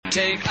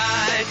Take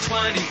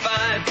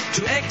I-25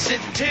 to exit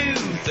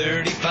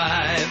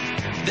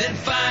 235, then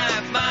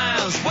 5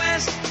 miles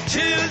west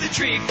to the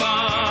tree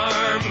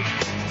farm.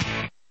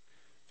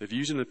 The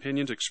views and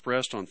opinions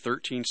expressed on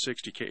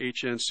 1360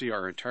 KHNC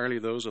are entirely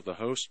those of the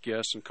host,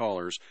 guests, and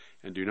callers,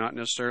 and do not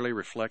necessarily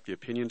reflect the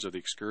opinions of the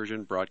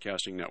Excursion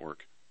Broadcasting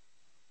Network.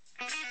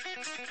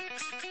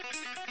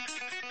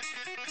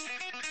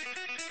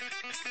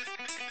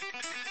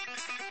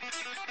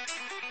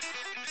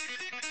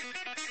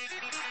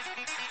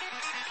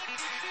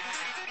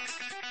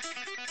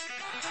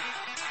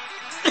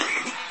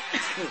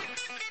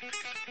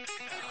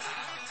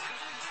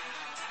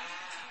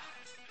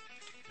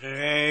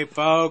 Hey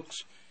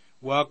folks,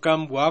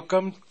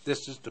 welcome.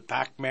 This is the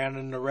Pac-Man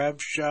and the Rev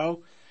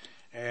show,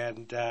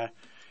 and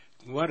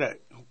what a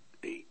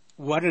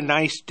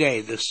nice day.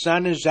 The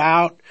sun is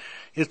out.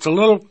 It's a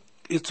little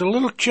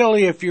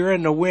chilly if you're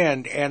in the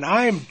wind, and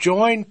I am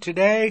joined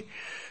today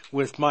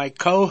with my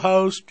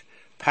co-host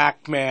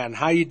Pac-Man.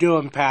 How you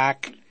doing,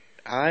 Pac?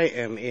 I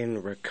am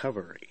in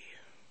recovery.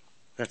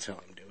 That's how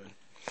I'm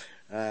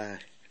doing.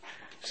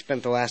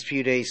 Spent the last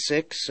few days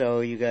sick,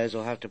 so you guys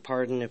will have to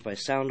pardon if I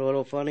sound a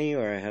little funny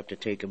or I have to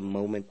take a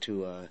moment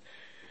to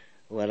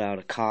let out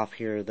a cough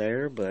here or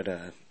there, but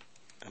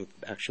I'm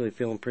actually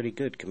feeling pretty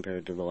good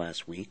compared to the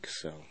last week,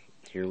 so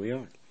here we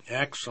are.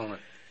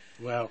 Excellent.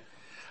 Well,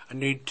 I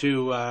need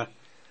to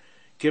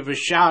give a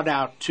shout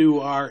out to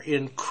our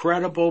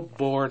incredible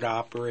board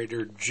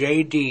operator,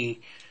 JD,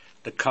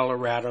 the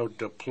Colorado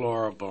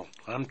Deplorable.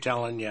 I'm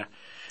telling you,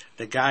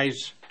 the guy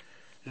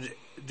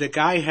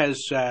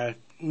has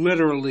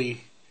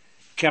literally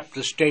kept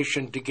the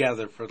station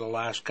together for the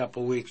last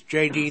couple of weeks.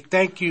 JD,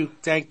 thank you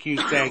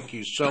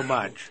so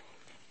much.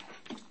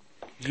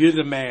 You're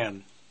the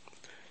man.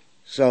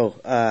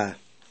 So,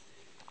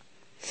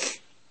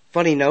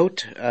 funny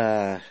note,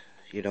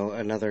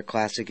 another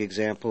classic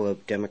example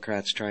of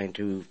Democrats trying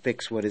to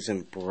fix what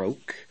isn't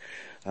broke.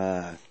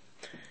 A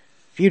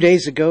few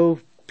days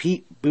ago,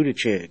 Pete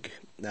Buttigieg,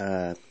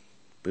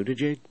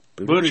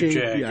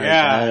 Buttigieg,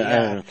 yeah. I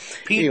don't know.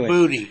 Pete anyway,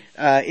 Booty.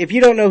 If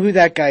you don't know who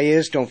that guy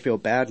is, don't feel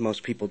bad.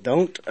 Most people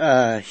don't.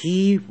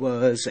 He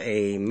was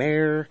a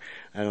mayor.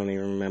 I don't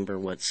even remember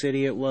what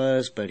city it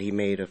was, but he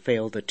made a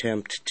failed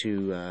attempt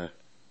to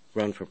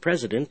run for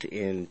president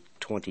in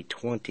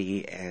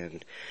 2020,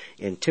 and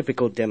in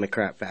typical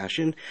Democrat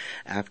fashion,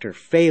 after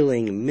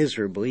failing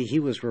miserably, he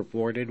was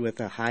rewarded with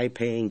a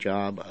high-paying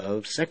job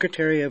of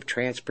Secretary of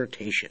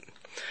Transportation.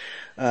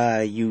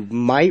 You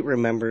might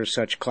remember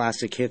such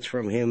classic hits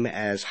from him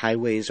as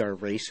Highways Are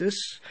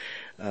Racist,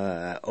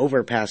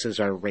 Overpasses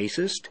Are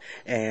Racist,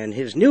 and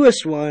his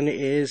newest one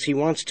is he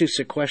wants to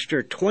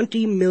sequester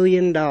 $20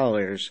 million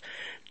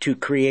to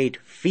create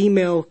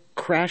female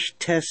crash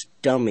test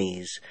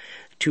dummies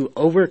to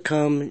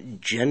overcome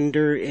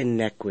gender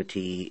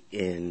inequity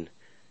in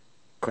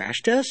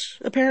crash tests,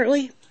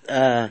 apparently.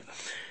 I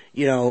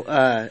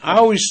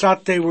always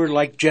thought they were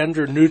like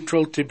gender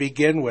neutral to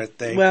begin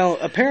with. Well,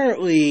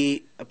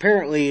 apparently,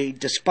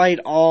 despite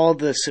all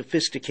the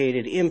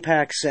sophisticated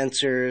impact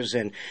sensors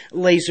and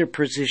laser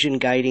precision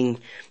guiding,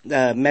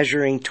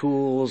 measuring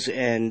tools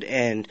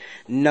and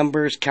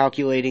numbers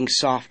calculating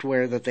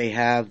software that they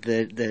have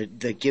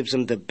that gives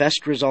them the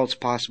best results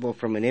possible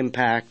from an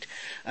impact,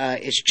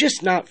 it's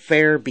just not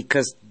fair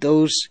because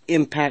those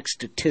impact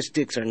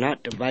statistics are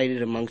not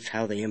divided amongst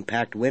how they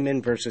impact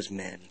women versus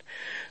men.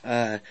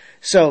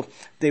 So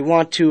they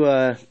want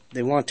to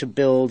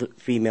build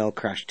female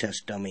crash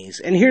test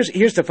dummies. And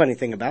here's the funny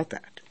thing about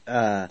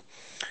that.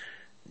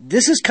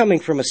 This is coming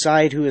from a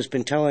side who has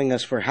been telling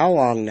us for how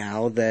long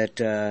now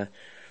that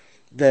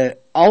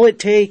all it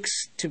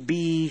takes to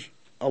be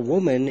a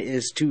woman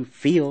is to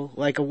feel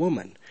like a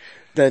woman.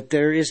 That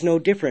there is no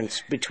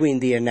difference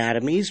between the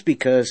anatomies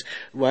because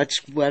let's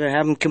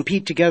have them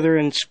compete together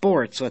in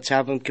sports. Let's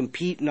have them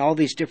compete in all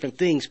these different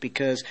things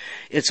because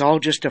it's all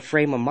just a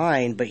frame of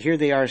mind. But here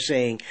they are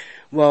saying,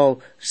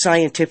 well,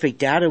 scientific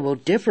data will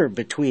differ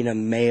between a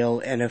male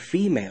and a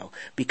female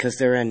because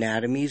their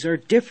anatomies are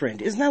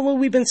different. Isn't that what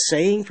we've been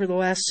saying for the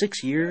last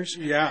 6 years?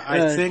 Yeah,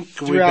 I think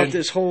throughout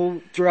this whole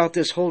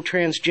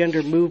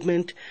transgender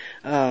movement.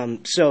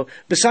 So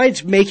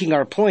besides making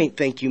our point,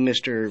 thank you,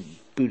 Mr.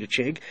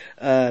 Buttigieg,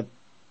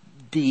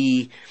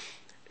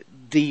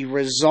 the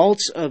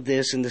results of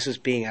this, and this is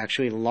being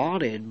actually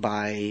lauded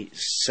by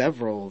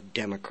several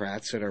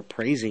Democrats that are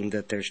praising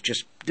that there's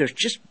just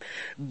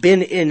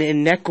been an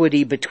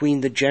inequity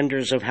between the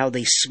genders of how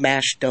they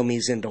smash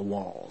dummies into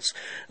walls.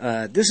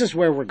 This is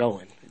where we're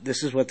going.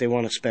 This is what they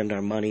want to spend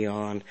our money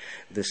on.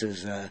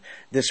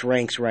 This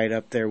ranks right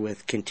up there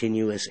with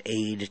continuous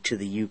aid to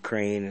the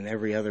Ukraine and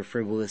every other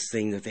frivolous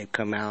thing that they've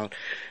come out.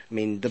 I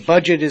mean, the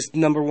budget is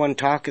number one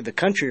talk of the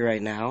country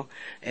right now,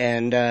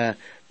 and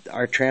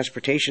our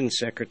transportation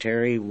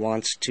secretary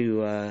wants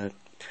to,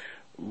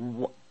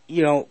 wouldn't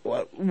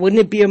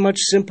it be a much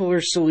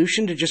simpler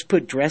solution to just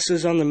put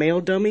dresses on the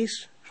male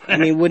dummies? I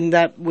mean, wouldn't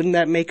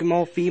that make them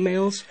all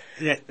females?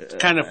 Yeah, it's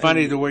kind of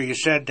funny the way you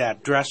said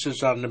that,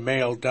 dresses on the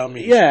male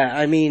dummies. Yeah,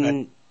 I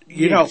mean,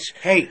 You know,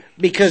 hey,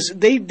 because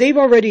they've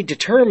already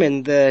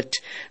determined that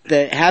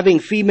having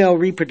female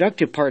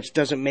reproductive parts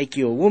doesn't make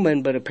you a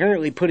woman, but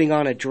apparently putting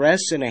on a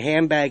dress and a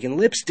handbag and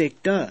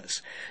lipstick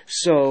does.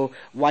 So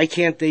why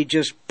can't they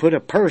just put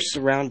a purse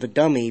around the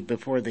dummy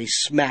before they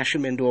smash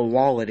him into a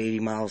wall at 80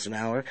 miles an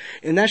hour,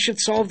 and that should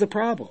solve the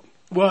problem.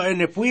 Well,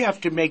 and if we have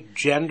to make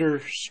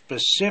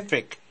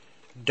gender-specific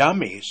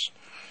dummies,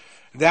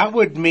 that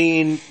would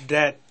mean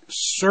that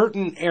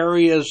certain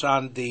areas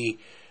on the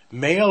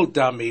male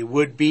dummy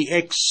would be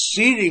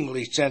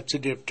exceedingly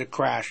sensitive to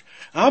crash.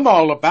 I'm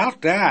all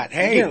about that.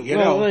 Hey, yeah, you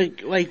know.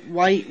 Like,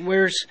 why,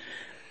 where's,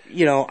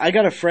 you know, I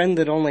got a friend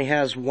that only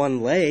has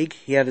one leg.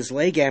 He had his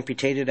leg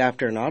amputated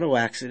after an auto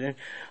accident.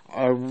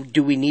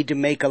 Do we need to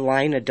make a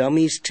line of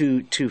dummies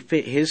to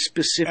fit his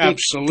specific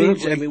Absolutely.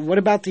 things? I mean, what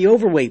about the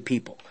overweight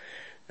people?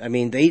 I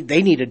mean,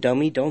 they need a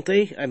dummy, don't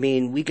they? I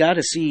mean, we got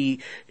to see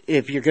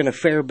if you're going to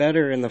fare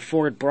better in the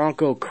Ford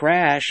Bronco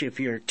crash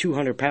if you're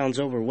 200 pounds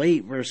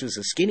overweight versus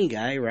a skinny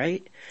guy,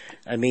 right?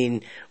 I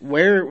mean,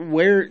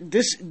 where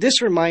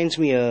this reminds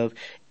me of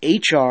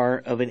an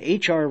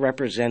HR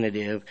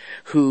representative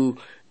who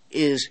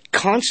is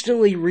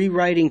constantly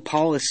rewriting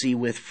policy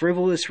with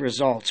frivolous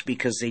results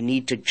because they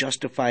need to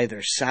justify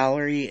their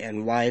salary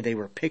and why they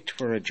were picked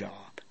for a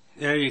job.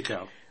 There you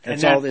go.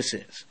 That's all this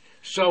is.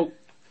 So,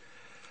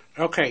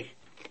 okay,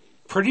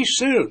 pretty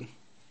soon,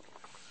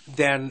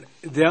 then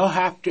they'll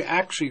have to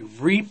actually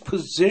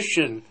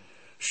reposition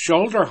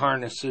shoulder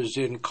harnesses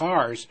in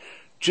cars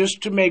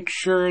just to make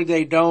sure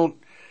they don't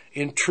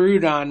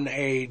intrude on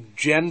a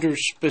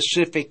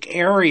gender-specific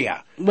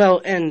area.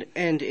 Well, and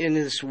in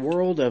this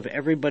world of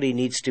everybody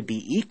needs to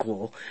be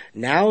equal,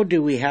 now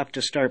do we have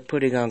to start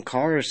putting on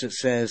cars that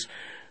says,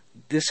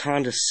 this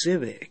Honda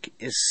Civic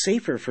is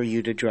safer for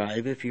you to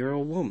drive if you're a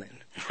woman.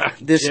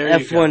 This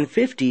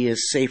F-150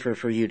 is safer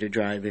for you to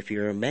drive if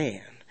you're a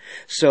man.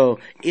 So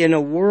in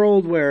a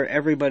world where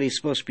everybody's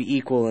supposed to be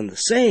equal and the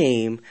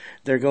same,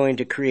 they're going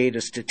to create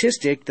a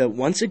statistic that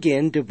once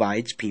again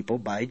divides people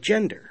by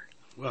gender.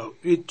 Well,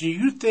 do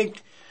you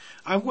think,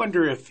 I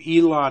wonder if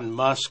Elon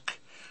Musk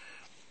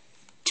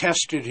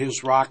tested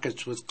his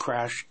rockets with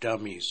crash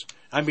dummies.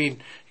 I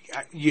mean,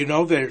 you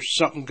know there's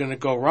something going to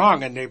go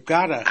wrong, and they've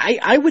got to...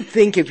 I would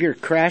think if you're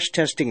crash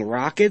testing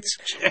rockets,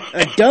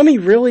 a dummy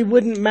really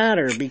wouldn't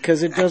matter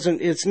because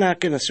it's not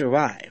going to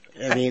survive.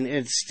 I mean,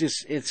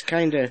 it's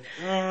kind of...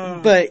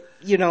 But,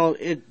 you know,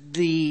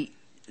 the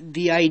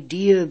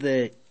idea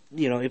that,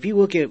 you know, if you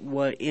look at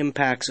what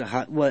affects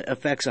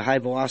a high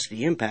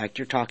velocity impact,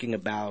 you're talking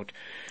about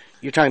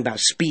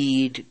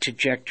speed,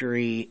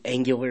 trajectory,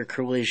 angular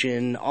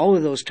collision, all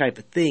of those type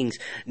of things,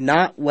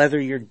 not whether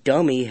your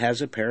dummy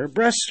has a pair of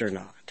breasts or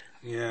not.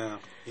 Yeah.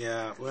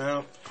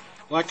 Well,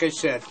 like I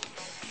said,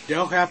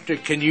 they'll have to...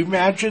 Can you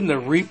imagine the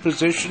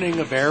repositioning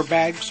of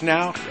airbags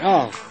now?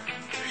 Oh,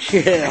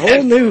 yeah,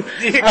 whole new...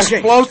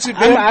 explosive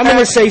okay. I'm going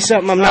to say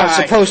something I'm not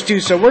right. supposed to,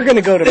 so we're going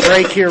to go to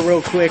break here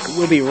real quick.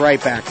 We'll be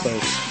right back,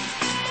 folks.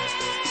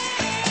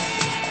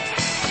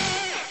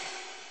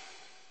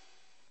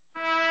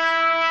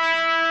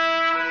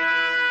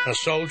 A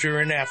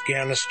soldier in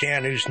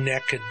Afghanistan whose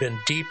neck had been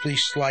deeply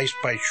sliced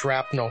by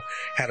shrapnel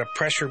had a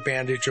pressure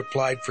bandage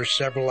applied for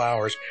several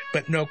hours,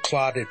 but no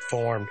clot had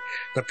formed.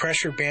 The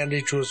pressure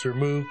bandage was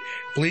removed,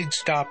 bleed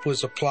stop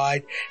was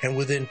applied, and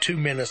within 2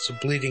 minutes the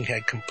bleeding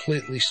had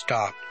completely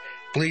stopped.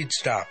 Bleed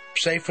Stop.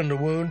 Safe in the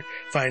wound?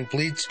 Find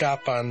Bleed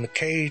Stop on the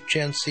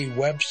KHNC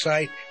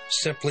website.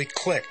 Simply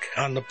click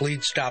on the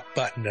Bleed Stop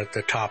button at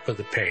the top of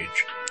the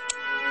page.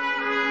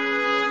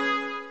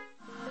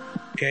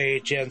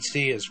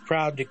 KHNC is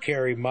proud to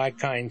carry My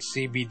Kind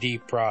CBD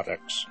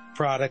products.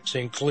 Products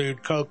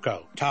include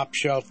cocoa, top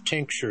shelf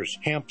tinctures,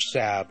 hemp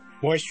salve,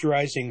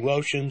 moisturizing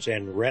lotions,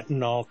 and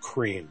retinol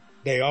cream.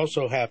 They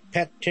also have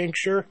pet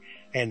tincture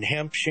and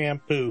hemp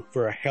shampoo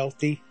for a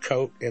healthy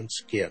coat and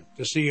skin.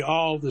 To see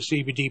all the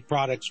CBD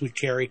products we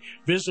carry,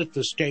 visit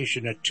the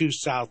station at 2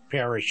 South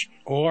Parish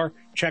or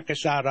check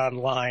us out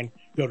online.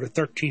 Go to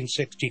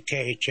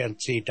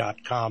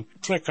 1360khnc.com.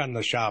 Click on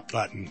the shop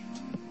button.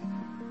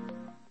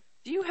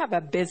 Do you have a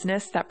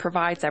business that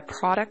provides a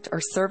product or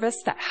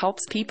service that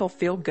helps people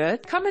feel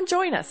good? Come and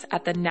join us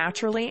at the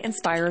Naturally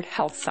Inspired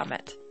Health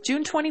Summit,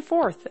 June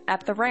 24th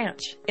at the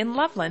Ranch in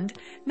Loveland,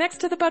 next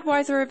to the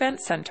Budweiser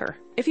Event Center.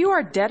 If you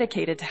are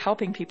dedicated to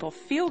helping people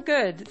feel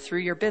good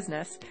through your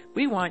business,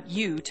 we want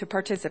you to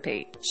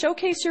participate.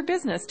 Showcase your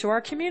business to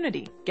our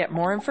community. Get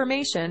more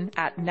information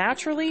at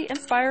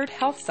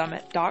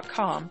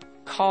naturallyinspiredhealthsummit.com.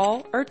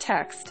 Call or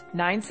text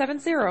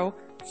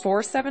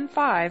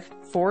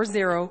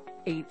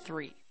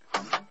 970-475-4083.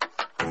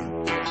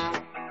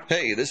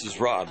 Hey, this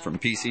is Rod from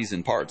PCs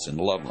and Parts in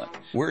Loveland.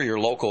 We're your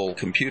local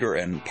computer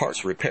and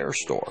parts repair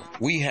store.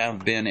 We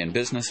have been in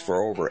business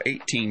for over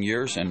 18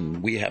 years,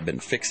 and we have been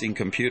fixing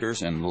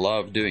computers and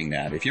love doing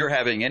that. If you're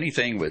having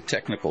anything with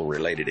technical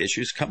related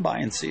issues, come by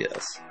and see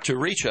us. To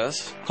reach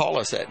us, call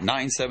us at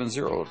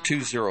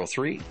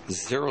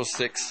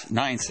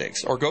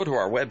 970-203-0696 or go to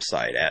our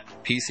website at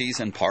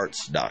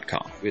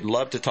pcsandparts.com. We'd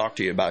love to talk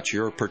to you about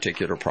your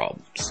particular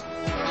problems.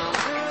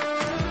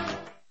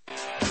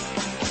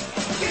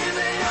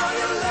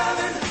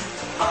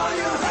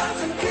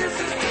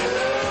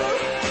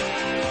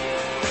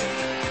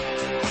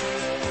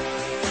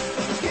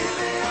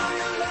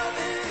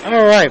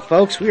 All right,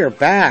 folks, we are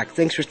back.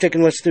 Thanks for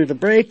sticking with us through the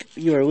break.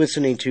 You are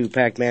listening to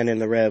Pac-Man and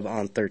the Rev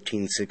on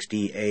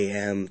 1360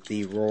 AM,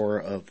 the roar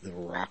of the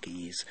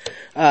Rockies.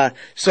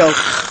 So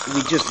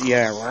we just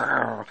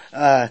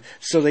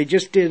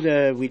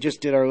did. We just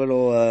did our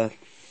little.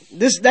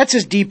 That's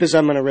as deep as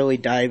I'm going to really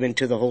dive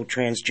into the whole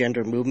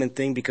transgender movement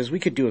thing, because we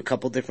could do a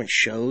couple different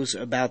shows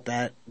about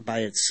that by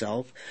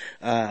itself.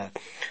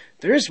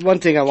 There is one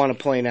thing I want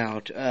to point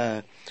out.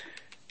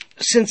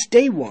 Since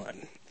day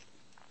one.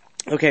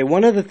 Okay,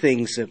 one of the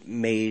things that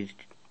made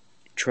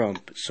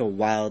Trump so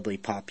wildly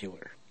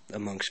popular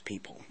amongst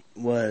people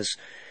was,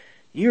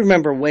 you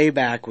remember way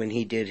back when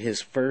he did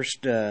his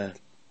first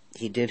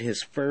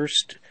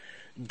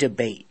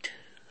debate,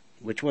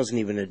 which wasn't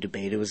even a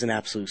debate, it was an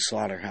absolute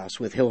slaughterhouse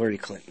with Hillary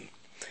Clinton.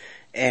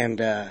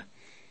 And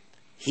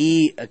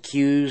he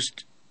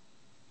accused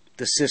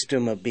the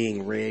system of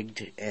being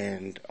rigged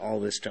and all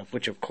this stuff,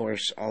 which of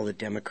course all the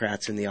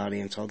Democrats in the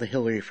audience, all the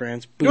Hillary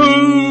fans,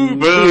 boo,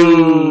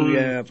 boo,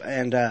 yeah.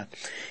 And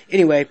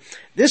anyway,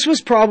 this was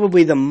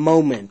probably the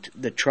moment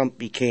that Trump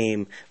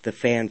became the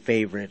fan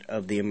favorite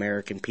of the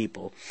American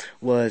people.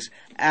 Was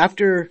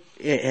after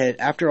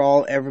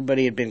all,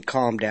 everybody had been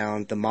calmed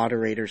down, the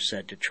moderator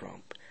said to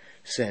Trump,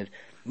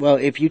 well,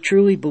 if you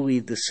truly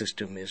believe the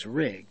system is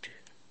rigged,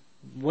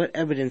 what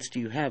evidence do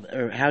you have,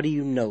 or how do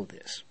you know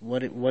this?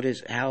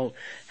 How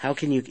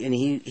can you? And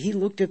he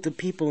looked at the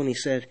people and he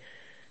said,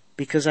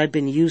 because I've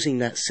been using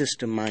that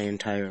system my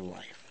entire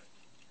life.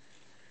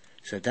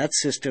 So that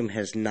system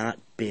has not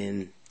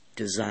been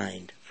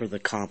designed for the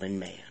common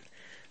man.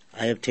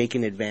 I have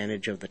taken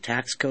advantage of the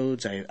tax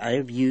codes. I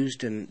have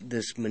used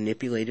this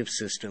manipulative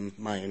system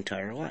my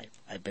entire life.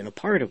 I've been a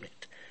part of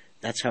it.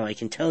 That's how I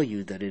can tell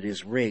you that it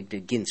is rigged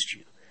against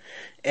you.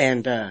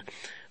 And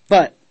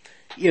but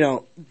you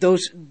know,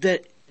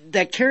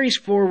 that carries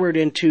forward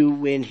into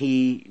when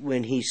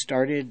he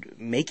started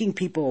making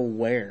people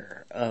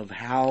aware of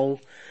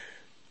how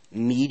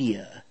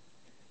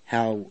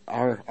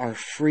our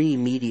free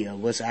media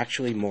was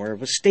actually more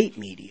of a state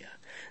media.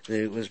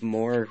 That it was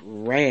more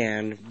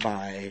ran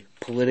by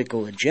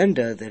political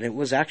agenda than it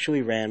was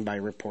actually ran by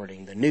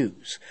reporting the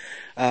news.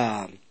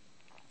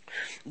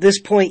 This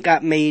point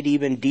got made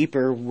even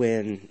deeper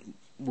with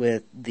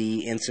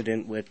the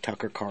incident with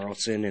Tucker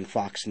Carlson and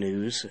Fox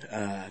News.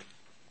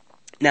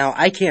 Now,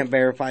 I can't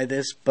verify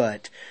this,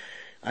 but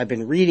I've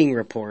been reading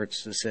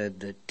reports that said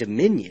that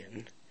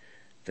Dominion,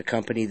 the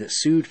company that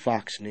sued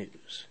Fox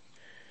News,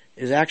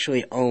 is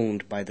actually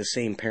owned by the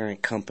same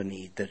parent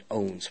company that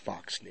owns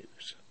Fox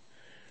News.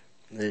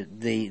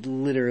 They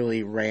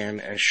literally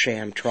ran a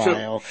sham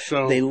trial.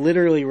 So they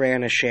literally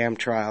ran a sham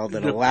trial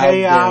that allowed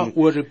the payout them,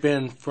 would have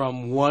been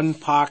from one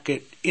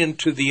pocket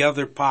into the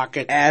other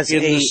pocket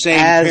the same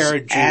pair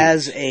of jeans.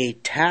 As a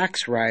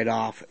tax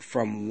write-off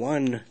from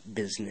one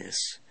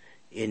business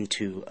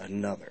into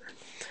another.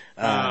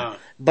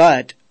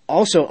 But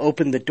also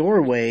opened the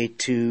doorway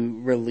to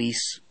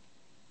release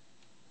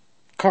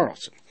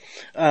Carlson.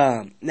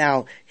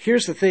 Now,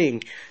 here's the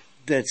thing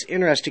that's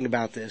interesting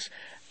about this.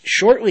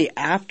 Shortly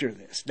after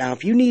this, now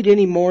if you need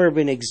any more of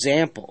an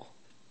example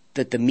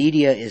that the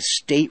media is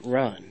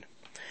state-run,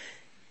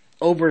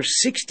 over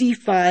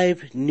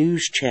 65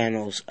 news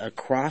channels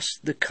across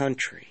the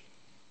country,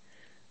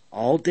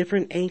 all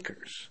different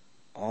anchors,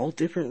 all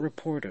different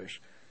reporters,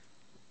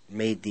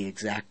 made the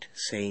exact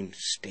same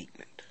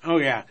statement. Oh,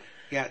 yeah.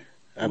 Yeah.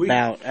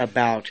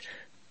 About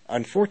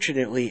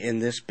unfortunately, in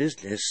this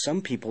business,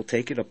 some people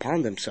take it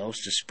upon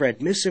themselves to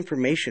spread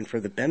misinformation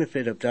for the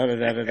benefit of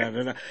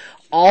da-da-da-da-da-da.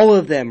 All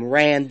of them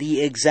ran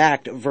the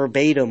exact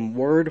verbatim,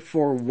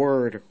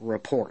 word-for-word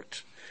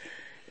report.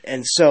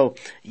 And so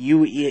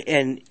you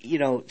need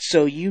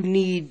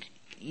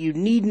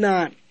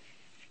not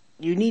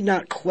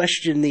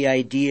question the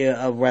idea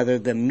of whether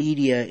the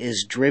media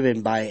is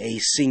driven by a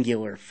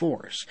singular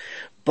force.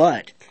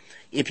 But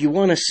if you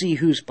want to see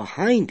who's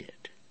behind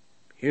it,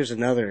 here's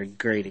another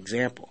great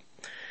example.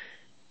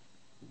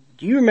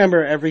 Do you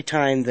remember every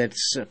time that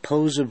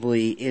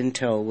supposedly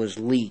Intel was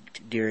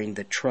leaked during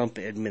the Trump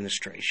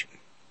administration?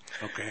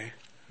 Okay.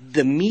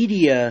 The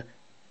media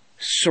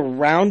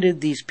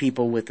surrounded these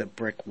people with a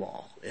brick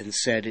wall and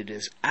said it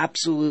is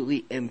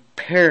absolutely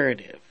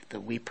imperative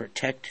that we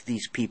protect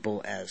these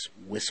people as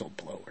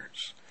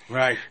whistleblowers.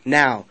 Right.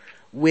 Now,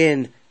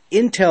 when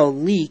Intel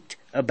leaked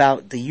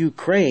about the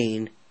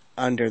Ukraine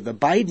under the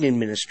Biden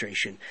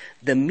administration,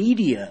 the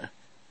media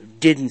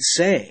didn't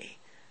say,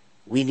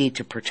 we need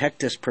to protect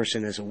this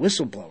person as a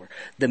whistleblower.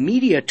 The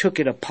media took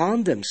it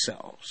upon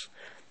themselves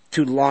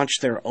to launch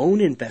their own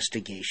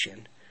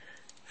investigation,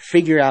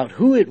 figure out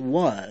who it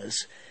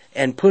was,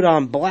 and put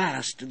on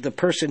blast the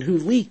person who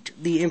leaked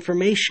the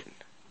information.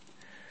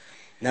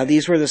 Now,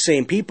 these were the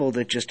same people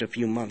that just a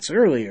few months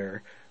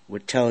earlier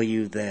would tell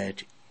you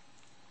that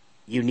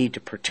you need to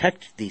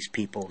protect these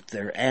people,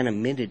 their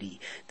anonymity.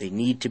 They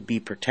need to be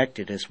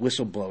protected as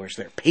whistleblowers.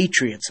 They're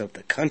patriots of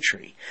the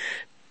country.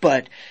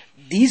 But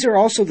these are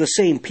also the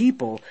same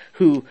people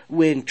who,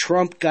 when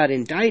Trump got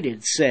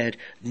indicted, said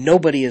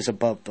nobody is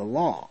above the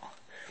law.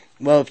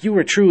 Well, if you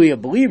were truly a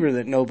believer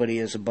that nobody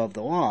is above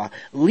the law,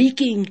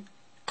 leaking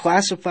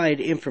classified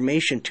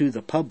information to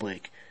the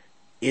public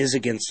is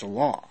against the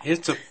law.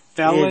 It's a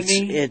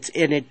felony.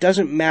 And it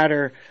doesn't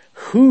matter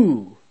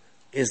who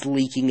is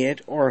leaking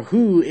it or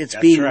who it's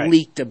That's being right.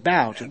 leaked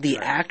about. That's the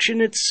right.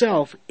 action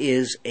itself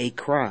is a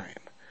crime.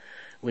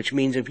 Which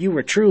means if you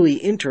were truly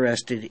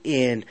interested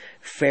in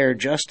fair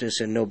justice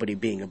and nobody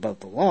being above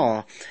the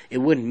law, it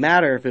wouldn't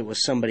matter if it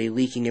was somebody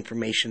leaking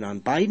information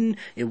on Biden,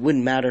 it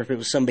wouldn't matter if it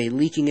was somebody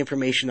leaking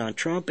information on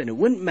Trump, and it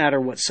wouldn't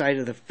matter what side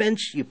of the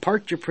fence you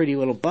parked your pretty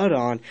little butt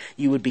on,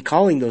 you would be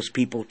calling those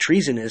people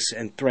treasonous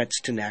and threats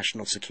to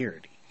national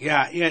security.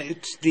 Yeah,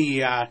 it's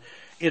the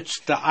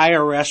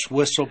IRS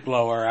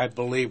whistleblower, I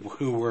believe,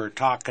 who we're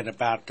talking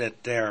about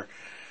that they're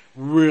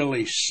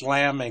really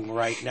slamming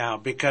right now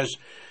because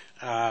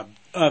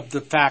of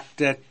the fact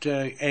that,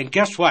 and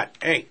guess what?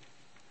 Hey,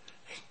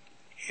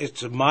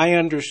 it's my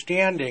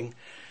understanding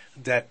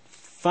that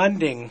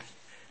funding,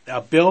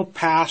 a bill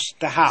passed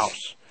the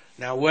House.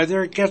 Now,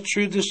 whether it gets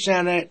through the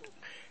Senate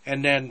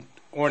and then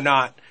or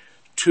not,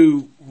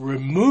 to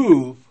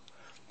remove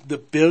the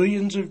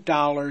billions of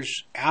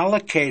dollars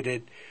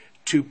allocated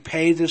to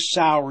pay the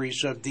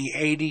salaries of the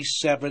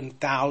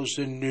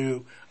 87,000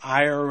 new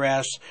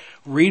IRS,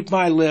 read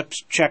my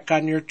lips, check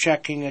on your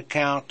checking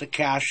account, the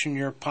cash in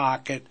your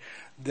pocket,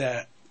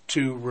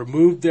 to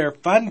remove their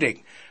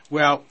funding.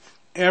 Well,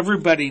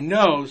 everybody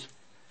knows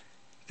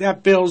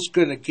that bill's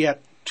going to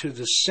get to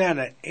the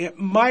Senate. It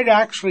might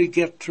actually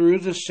get through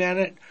the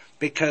Senate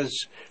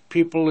because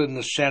people in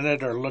the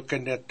Senate are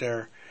looking at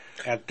their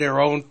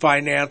own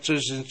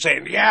finances and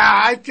saying,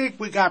 yeah, I think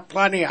we got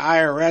plenty of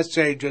IRS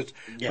agents,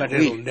 but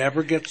it'll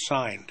never get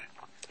signed.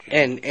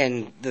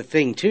 And the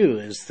thing, too,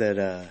 is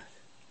that,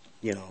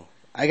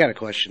 I got a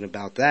question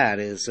about that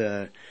is,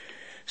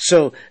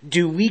 so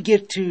do we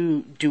get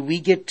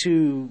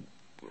to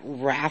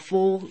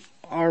raffle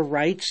our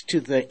rights to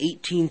the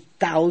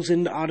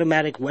 18,000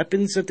 automatic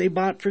weapons that they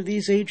bought for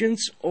these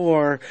agents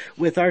or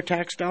with our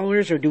tax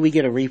dollars, or do we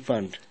get a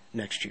refund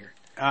next year?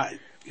 As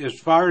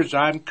far as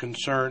I'm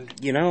concerned,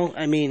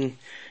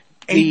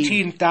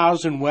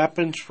 18,000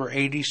 weapons for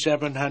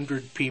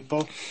 8,700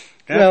 people.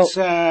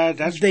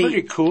 That's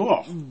pretty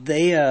cool.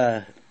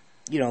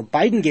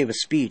 Biden gave a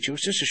speech. It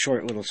was just a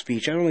short little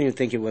speech. I don't even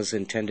think it was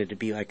intended to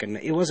be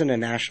it wasn't a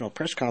national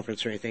press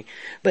conference or anything.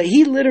 But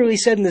he literally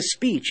said in this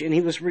speech, and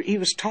he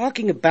was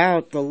talking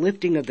about the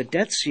lifting of the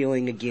debt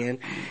ceiling again,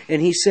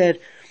 and he said,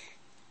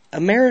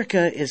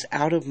 America is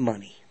out of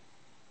money.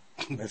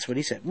 That's what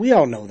he said. We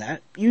all know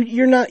that.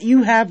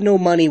 You have no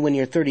money when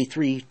you're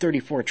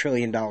 $34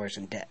 trillion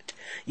in debt.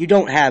 You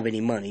don't have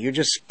any money. You're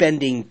just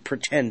spending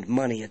pretend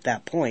money at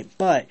that point.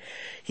 But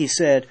he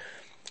said,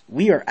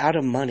 we are out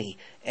of money.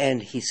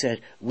 And he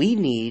said, we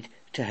need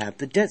to have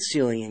the debt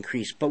ceiling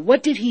increased. But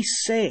what did he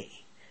say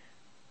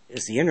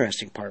is the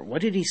interesting part.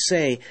 What did he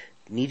say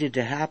needed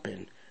to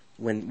happen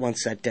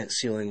once that debt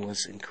ceiling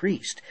was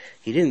increased?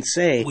 He didn't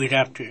say we'd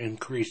have to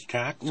increase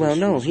taxes. Well,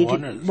 no, he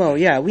didn't. Well,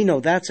 yeah, we know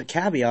that's a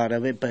caveat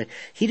of it, but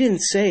he didn't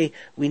say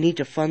we need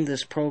to fund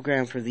this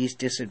program for these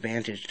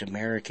disadvantaged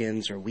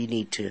Americans or we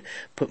need to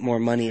put more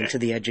money into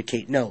the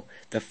educate. No,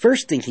 the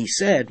first thing he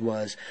said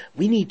was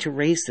we need to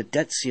raise the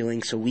debt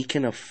ceiling so we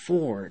can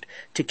afford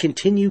to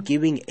continue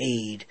giving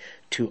aid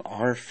to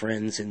our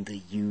friends in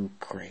the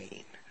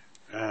Ukraine.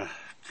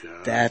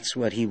 That's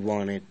what he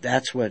wanted.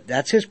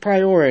 That's his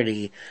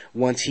priority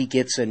once he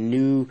gets a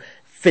new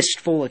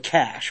fistful of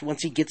cash.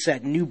 Once he gets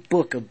that new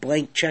book of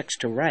blank checks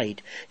to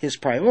write, his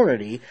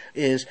priority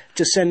is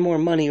to send more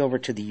money over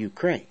to the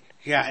Ukraine.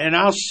 Yeah, and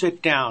I'll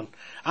sit down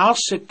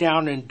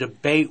and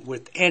debate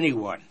with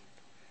anyone.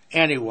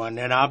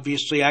 And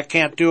obviously I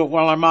can't do it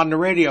while I'm on the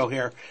radio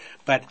here,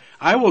 but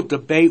I will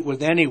debate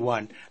with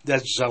anyone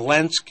that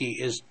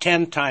Zelensky is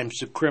 10 times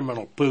the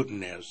criminal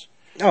Putin is.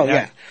 Oh,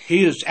 yeah.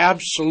 He is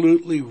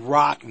absolutely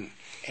rotten.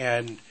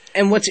 And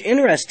what's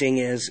interesting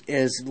is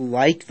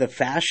like the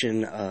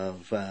fashion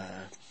of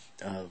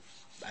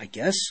I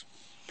guess,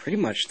 pretty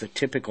much the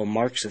typical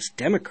Marxist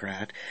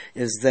Democrat,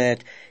 is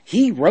that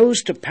he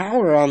rose to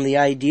power on the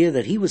idea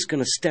that he was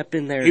going to step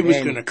in there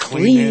and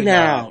clean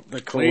out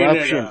the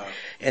corruption.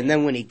 And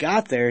then when he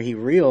got there, he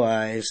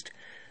realized,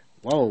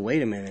 whoa,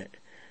 wait a minute.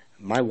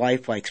 My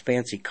wife likes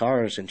fancy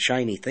cars and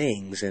shiny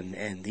things,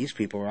 and these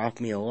people are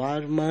offering me a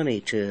lot of money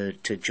to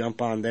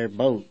jump on their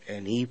boat,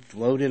 and he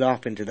floated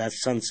off into that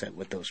sunset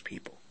with those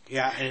people.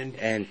 Yeah, and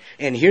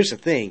here's the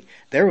thing: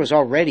 there was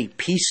already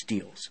peace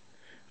deals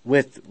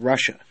with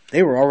Russia.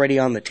 They were already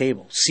on the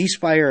table,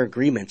 ceasefire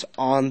agreements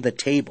on the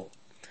table,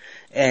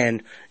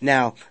 and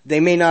now they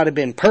may not have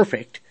been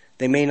perfect.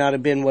 They may not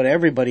have been what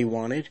everybody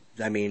wanted.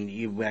 I mean,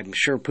 I'm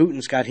sure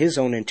Putin's got his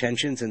own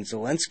intentions, and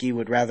Zelensky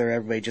would rather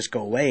everybody just go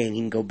away and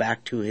he can go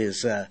back to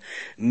his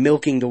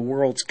milking the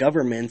world's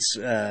governments.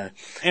 And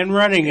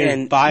running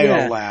his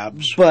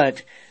biolabs. Yeah,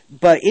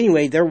 but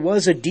anyway, there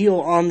was a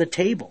deal on the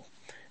table.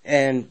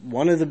 And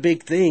one of the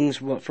big things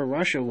for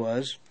Russia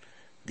was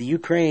the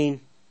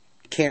Ukraine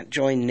can't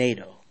join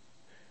NATO.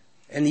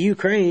 And the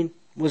Ukraine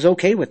was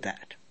okay with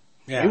that.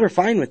 Yeah. They were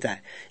fine with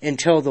that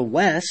until the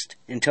West,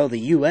 until the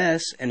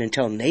U.S., and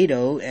until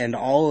NATO and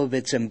all of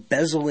its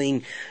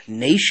embezzling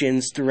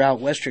nations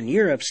throughout Western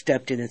Europe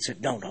stepped in and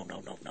said, no,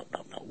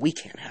 we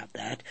can't have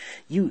that.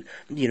 You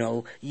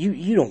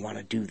don't want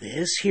to do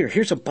this.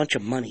 Here's a bunch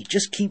of money.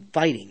 Just keep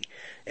fighting.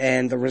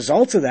 And the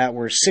results of that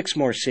were 6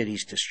 more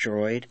cities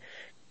destroyed,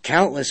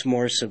 countless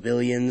more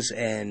civilians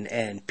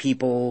and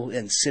people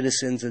and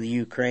citizens of the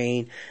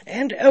Ukraine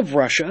and of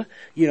Russia.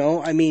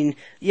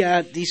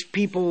 These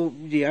people,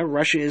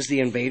 Russia is the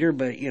invader,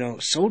 but,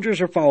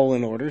 soldiers are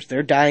following orders.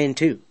 They're dying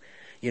too.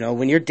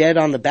 When you're dead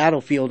on the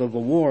battlefield of a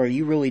war,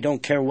 you really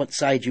don't care what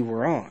side you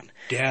were on.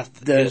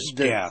 Death is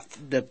death.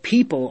 The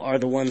people are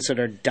the ones that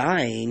are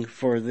dying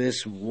for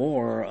this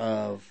war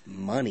of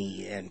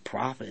money and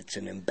profits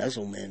and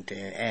embezzlement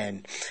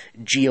and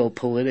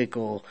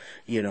geopolitical,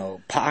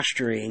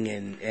 posturing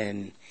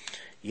and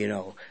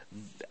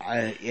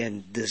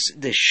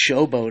this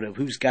showboat of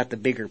who's got the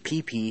bigger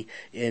pee-pee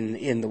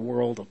in the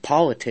world of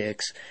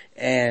politics.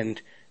 And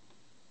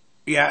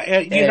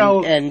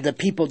the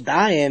people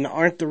dying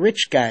aren't the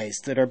rich guys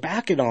that are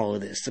backing all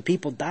of this. The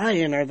people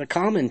dying are the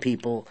common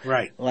people,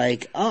 right?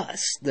 Like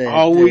us.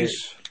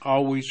 Always.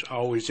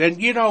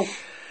 And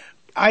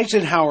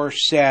Eisenhower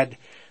said,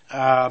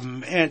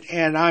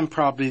 and I'm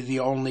probably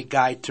the only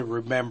guy to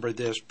remember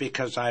this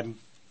because I'm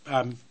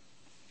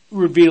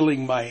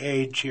revealing my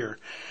age here,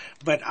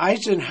 but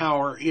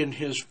Eisenhower, in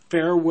his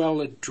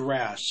farewell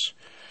address,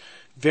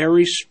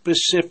 very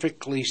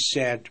specifically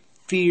said,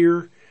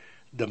 "Fear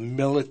the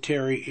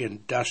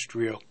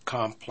military-industrial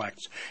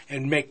complex."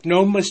 And make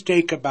no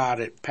mistake about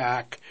it,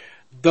 Pac,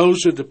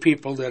 those are the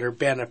people that are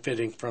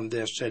benefiting from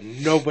this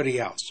and nobody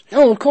else.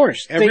 Oh, of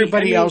course.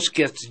 Everybody else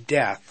gets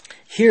death.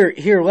 Here,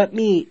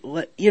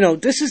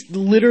 this is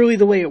literally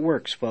the way it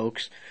works,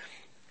 folks.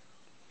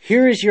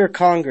 Here is your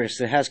Congress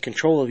that has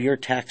control of your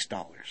tax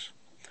dollars.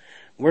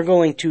 We're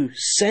going to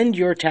send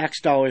your tax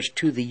dollars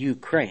to the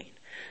Ukraine.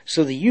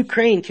 So the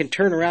Ukraine can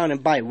turn around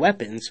and buy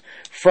weapons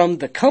from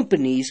the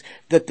companies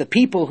that the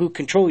people who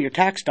control your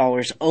tax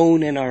dollars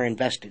own and are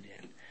invested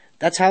in.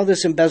 That's how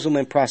this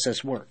embezzlement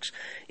process works.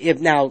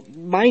 Now,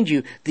 mind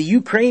you, the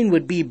Ukraine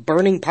would be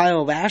burning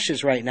pile of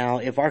ashes right now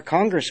if our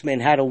congressmen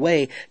had a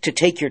way to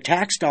take your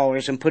tax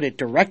dollars and put it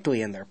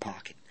directly in their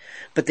pocket.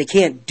 But they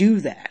can't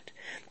do that.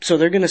 So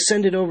they're going to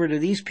send it over to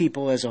these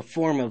people as a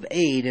form of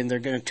aid, and they're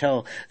going to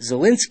tell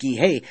Zelensky,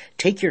 hey,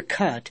 take your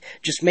cut.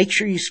 Just make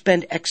sure you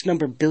spend X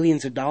number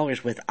billions of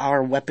dollars with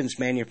our weapons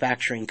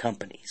manufacturing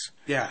companies.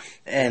 Yeah.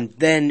 And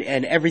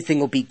everything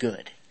will be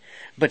good.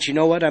 But you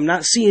know what? I'm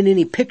not seeing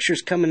any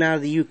pictures coming out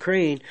of the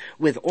Ukraine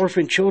with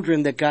orphan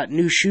children that got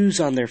new shoes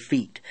on their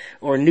feet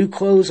or new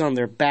clothes on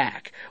their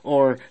back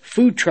or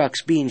food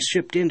trucks being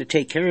shipped in to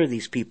take care of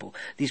these people.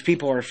 These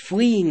people are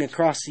fleeing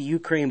across the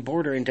Ukraine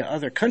border into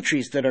other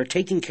countries that are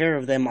taking care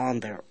of them on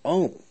their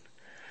own.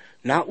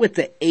 Not with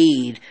the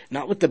aid,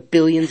 not with the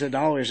billions of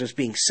dollars that's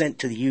being sent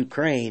to the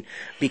Ukraine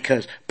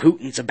because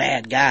Putin's a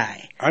bad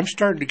guy. I'm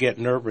starting to get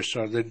nervous.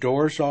 Are the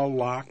doors all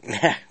locked?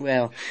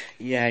 Well,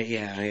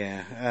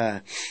 yeah.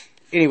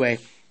 Anyway,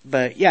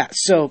 but yeah,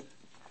 so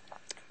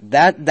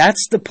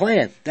that's the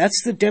plan.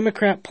 That's the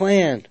Democrat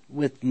plan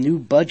with new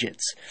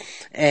budgets.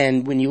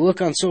 And when you look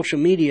on social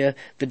media,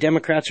 the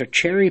Democrats are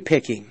cherry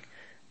picking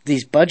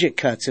these budget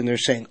cuts, and they're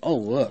saying, oh,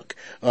 look,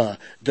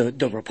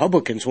 the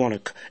Republicans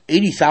want to,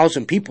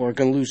 80,000 people are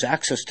going to lose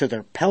access to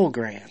their Pell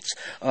Grants.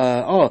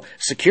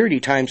 Security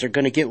times are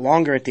going to get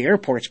longer at the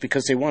airports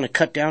because they want to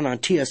cut down on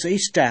TSA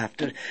staff.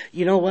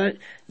 You know what?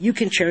 You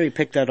can cherry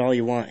pick that all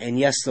you want, and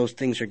yes, those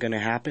things are going to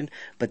happen,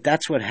 but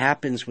that's what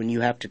happens when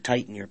you have to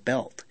tighten your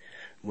belt.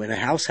 When a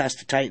house has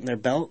to tighten their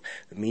belt,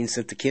 it means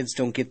that the kids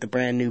don't get the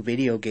brand new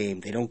video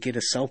game. They don't get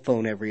a cell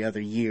phone every other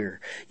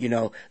year.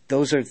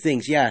 Those are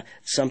things. Yeah,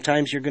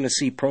 sometimes you're going to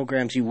see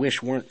programs you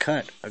wish weren't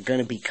cut are going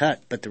to be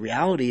cut. But the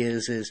reality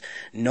is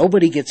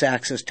nobody gets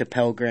access to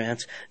Pell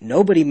Grants.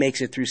 Nobody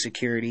makes it through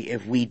security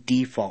if we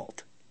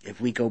default,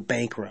 if we go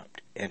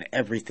bankrupt and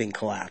everything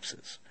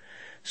collapses.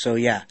 So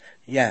yeah,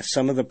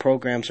 some of the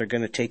programs are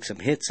going to take some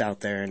hits out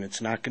there, and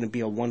it's not going to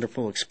be a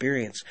wonderful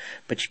experience.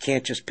 But you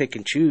can't just pick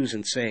and choose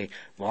and say,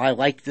 well, I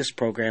like this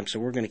program, so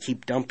we're going to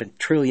keep dumping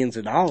trillions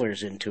of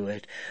dollars into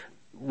it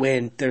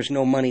when there's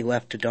no money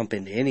left to dump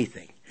into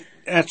anything.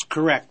 That's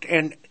correct.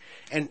 And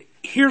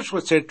here's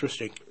what's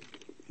interesting.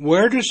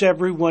 Where does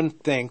everyone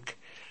think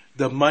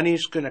the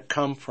money's going to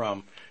come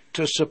from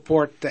to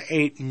support the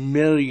 8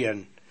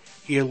 million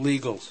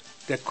illegals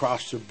that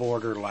crossed the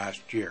border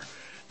last year?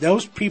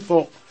 Those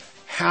people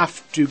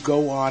have to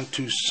go on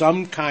to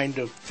some kind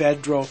of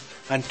federal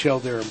until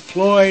they're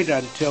employed,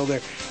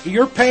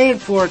 you're paying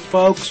for it,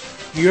 folks.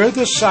 You're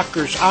the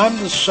suckers. I'm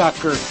the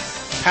sucker.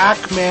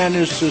 Pac-Man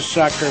is the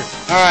sucker.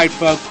 All right,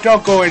 folks,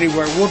 don't go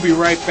anywhere. We'll be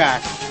right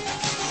back.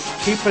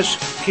 Keep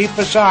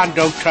us on.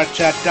 Don't touch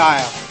that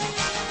dial.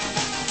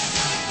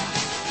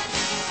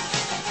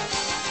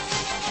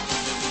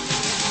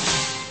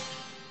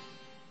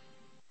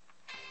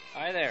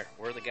 Hi there,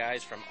 we're the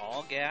guys from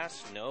All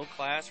Gas, No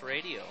Class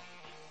Radio.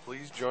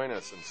 Please join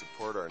us and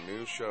support our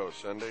new show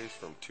Sundays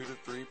from 2 to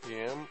 3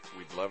 p.m.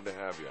 We'd love to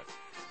have you.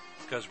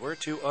 Because we're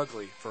too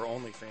ugly for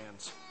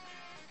OnlyFans.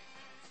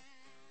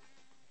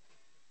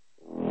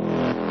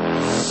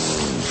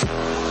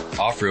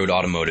 Off-Road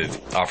Automotive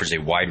offers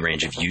a wide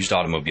range of used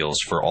automobiles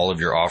for all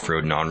of your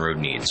off-road and on-road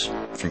needs.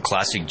 From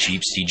classic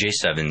Jeep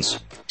CJ7s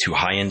to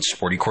high-end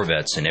sporty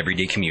Corvettes and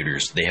everyday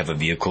commuters, they have a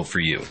vehicle for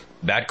you.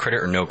 Bad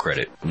credit or no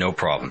credit, no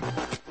problem.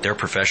 Their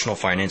professional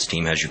finance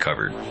team has you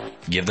covered.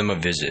 Give them a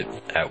visit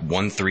at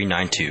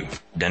 1392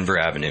 Denver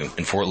Avenue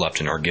in Fort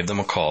Lupton or give them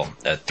a call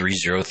at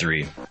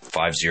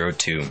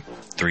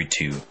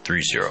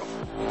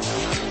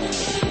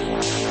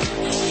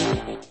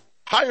 303-502-3230.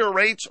 Higher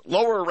rates,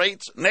 lower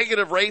rates,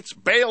 negative rates,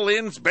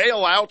 bail-ins,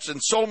 bailouts,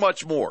 and so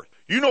much more.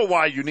 You know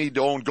why you need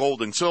to own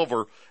gold and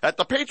silver. At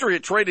the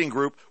Patriot Trading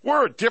Group,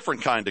 we're a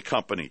different kind of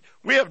company.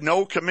 We have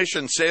no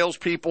commission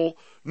salespeople,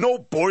 no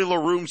boiler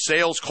room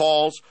sales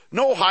calls,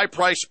 no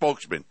high-price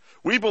spokesmen.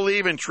 We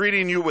believe in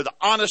treating you with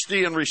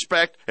honesty and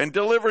respect and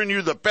delivering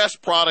you the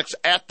best products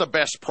at the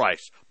best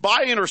price.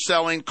 Buying or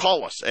selling,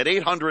 call us at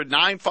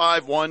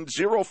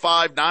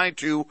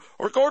 800-951-0592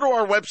 or go to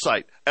our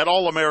website at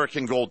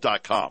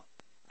allamericangold.com.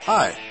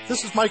 Hi,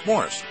 this is Mike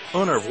Morris,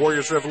 owner of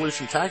Warriors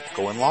Revolution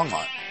Tactical in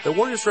Longmont. At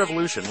Warriors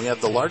Revolution, we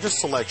have the largest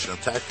selection of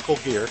tactical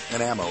gear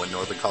and ammo in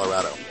northern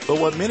Colorado.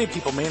 But what many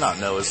people may not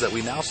know is that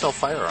we now sell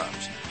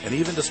firearms. And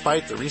even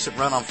despite the recent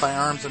run on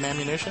firearms and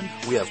ammunition,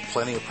 we have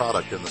plenty of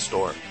product in the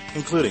store,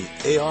 including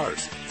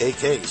ARs,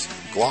 AKs,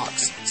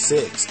 Glocks,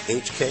 SIGs,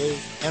 HK,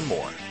 and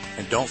more.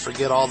 And don't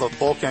forget all the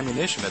bulk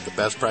ammunition at the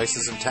best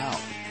prices in town.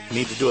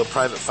 Need to do a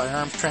private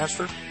firearms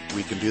transfer?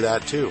 We can do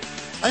that too.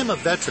 I am a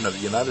veteran of the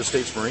United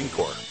States Marine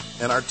Corps,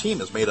 and our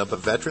team is made up of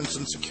veterans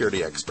and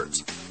security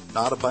experts,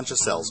 not a bunch of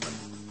salesmen.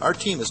 Our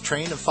team is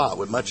trained and fought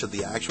with much of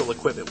the actual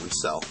equipment we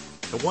sell.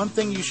 And one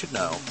thing you should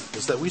know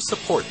is that we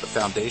support the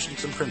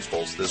foundations and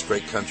principles this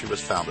great country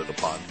was founded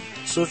upon.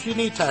 So if you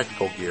need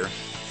tactical gear,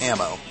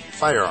 ammo,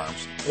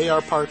 firearms,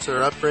 AR parts or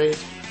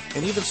upgrades,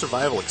 and even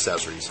survival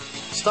accessories,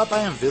 stop by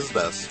and visit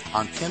us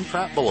on Ken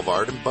Pratt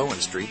Boulevard and Bowen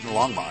Street in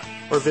Longmont,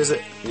 or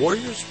visit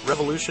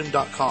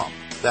warriorsrevolution.com.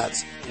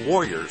 That's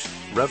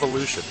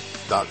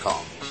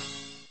warriorsrevolution.com.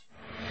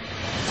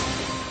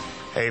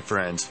 Hey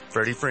friends,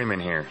 Freddie Freeman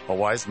here. A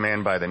wise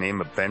man by the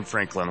name of Ben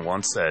Franklin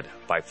once said,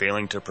 by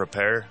failing to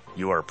prepare,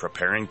 you are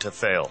preparing to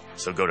fail.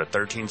 So go to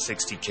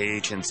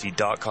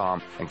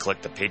 1360khnc.com and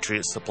click the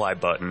Patriot Supply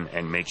button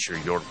and make sure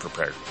you're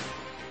prepared.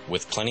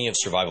 With plenty of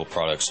survival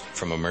products,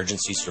 from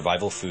emergency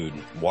survival food,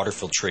 water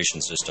filtration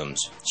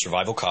systems,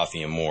 survival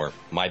coffee, and more,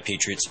 My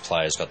Patriot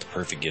Supply has got the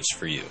perfect gifts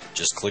for you.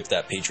 Just click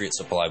that Patriot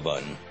Supply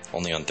button,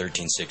 only on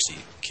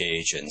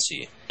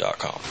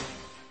 1360khnc.com.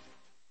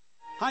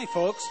 Hi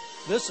folks,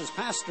 this is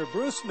Pastor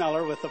Bruce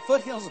Miller with the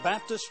Foothills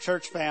Baptist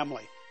Church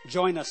family.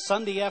 Join us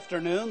Sunday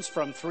afternoons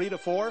from 3 to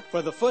 4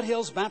 for the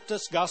Foothills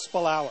Baptist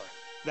Gospel Hour.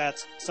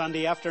 That's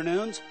Sunday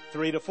afternoons,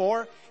 3 to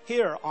 4,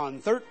 here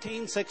on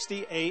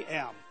 1360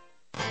 AM.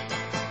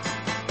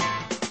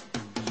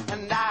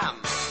 And I'm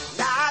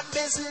not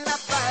missing a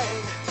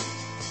thing,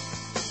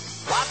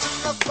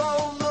 watching the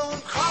full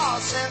moon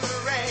crossing the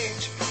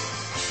range,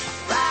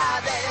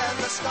 riding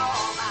the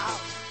storm out.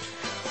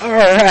 All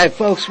right,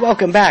 folks,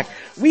 welcome back.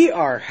 We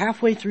are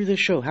halfway through the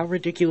show. How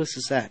ridiculous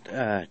is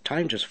that?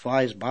 Time just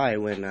flies by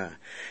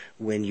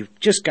when you've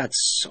just got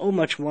so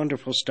much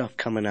wonderful stuff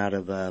coming out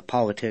of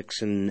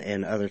politics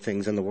and other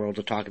things in the world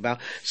to talk about.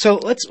 So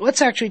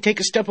let's actually take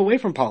a step away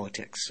from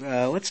politics.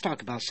 Let's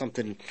talk about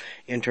something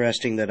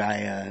interesting that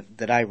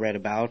I read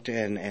about,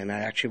 and I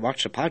actually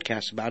watched a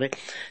podcast about it.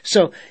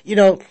 So,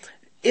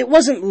 it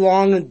wasn't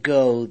long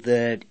ago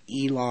that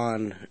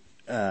Elon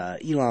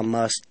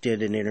Musk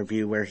did an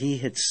interview where he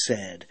had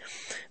said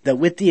that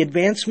with the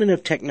advancement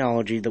of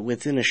technology, that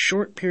within a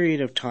short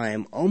period of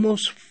time,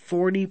 almost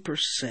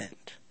 40%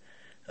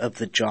 of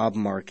the job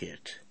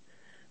market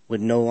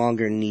would no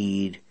longer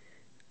need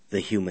the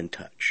human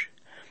touch.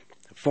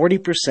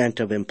 40%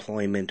 of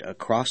employment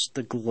across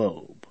the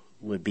globe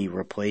would be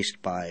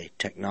replaced by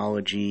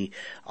technology,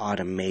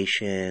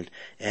 automation,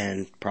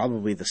 and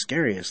probably the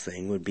scariest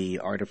thing would be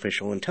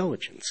artificial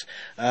intelligence.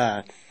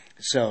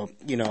 So,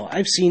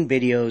 I've seen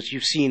videos.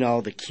 You've seen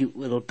all the cute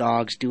little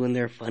dogs doing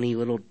their funny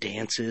little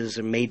dances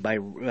and made by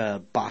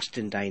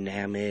Boston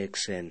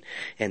Dynamics and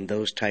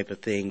those type of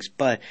things.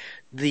 But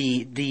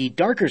the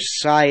darker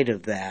side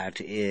of that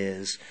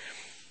is,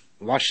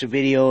 watch the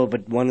video of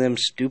one of them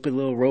stupid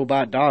little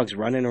robot dogs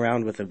running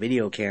around with a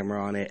video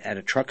camera on it at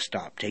a truck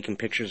stop, taking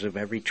pictures of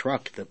every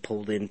truck that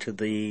pulled into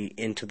the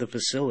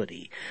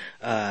facility.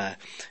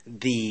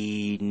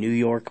 The New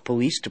York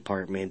Police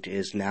Department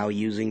is now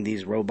using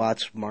these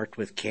robots marked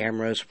with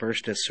cameras,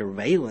 first as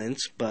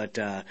surveillance, but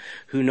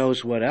who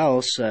knows what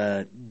else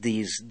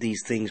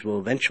these things will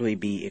eventually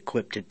be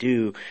equipped to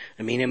do.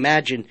 I mean,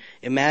 imagine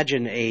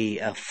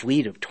a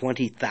fleet of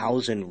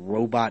 20,000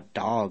 robot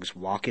dogs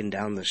walking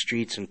down the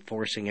streets and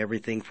enforcing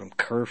everything from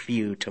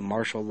curfew to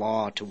martial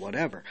law to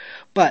whatever.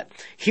 But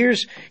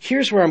here's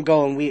where I'm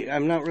going.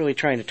 I'm not really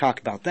trying to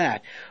talk about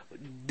that.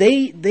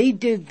 they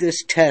did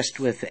this test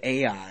with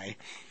AI.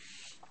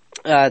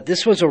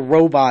 This was a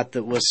robot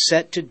that was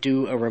set to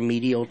do a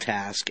remedial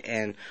task,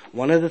 and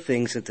one of the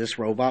things that this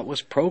robot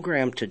was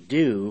programmed to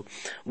do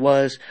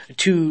was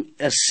to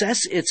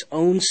assess its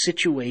own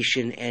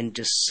situation and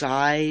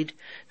decide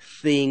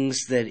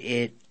things that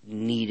it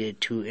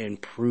needed to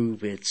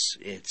improve its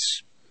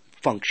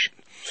function.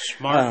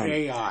 Smart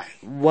AI.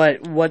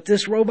 What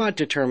this robot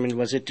determined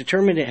was it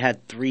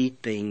had three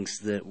things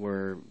that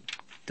were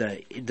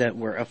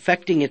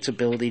affecting its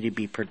ability to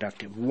be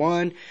productive.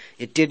 One,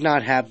 it did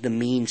not have the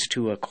means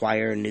to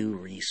acquire new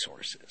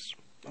resources.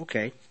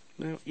 Okay,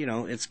 well,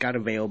 it's got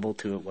available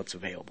to it what's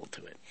available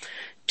to it.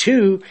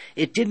 Two,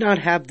 it did not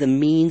have the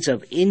means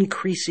of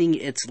increasing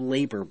its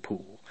labor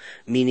pool,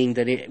 meaning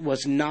that it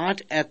was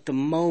not at the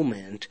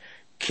moment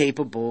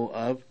capable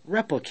of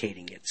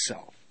replicating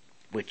itself,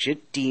 which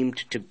it deemed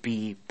to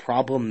be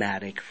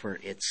problematic for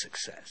its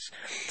success.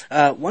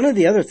 One of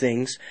the other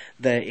things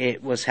that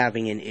it was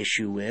having an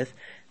issue with,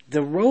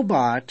 the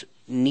robot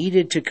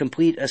needed to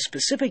complete a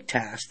specific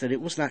task that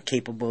it was not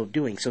capable of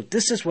doing. So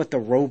this is what the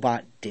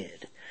robot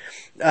did.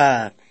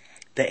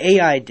 The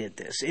AI did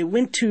this. It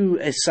went to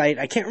a site,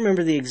 I can't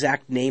remember the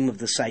exact name of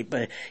the site,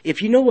 but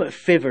if you know what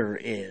Fiverr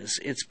is,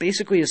 it's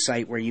basically a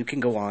site where you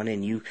can go on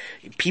and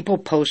people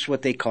post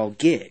what they call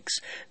gigs.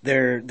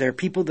 They're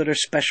people that are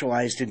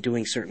specialized in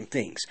doing certain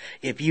things.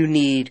 If you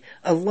need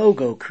a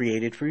logo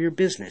created for your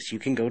business, you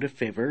can go to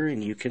Fiverr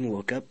and you can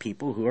look up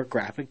people who are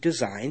graphic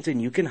designs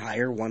and you can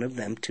hire one of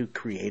them to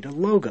create a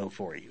logo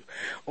for you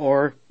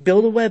or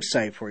build a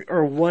website for you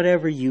or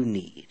whatever you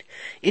need.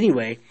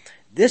 Anyway,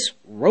 this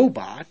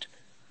robot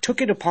took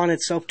it upon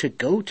itself to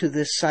go to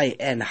this site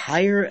and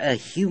hire a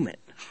human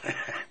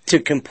to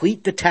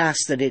complete the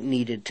task that it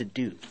needed to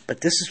do.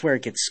 But this is where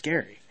it gets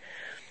scary.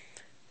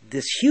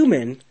 This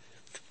human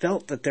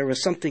felt that there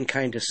was something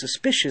kind of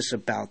suspicious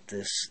about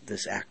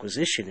this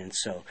acquisition, and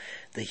so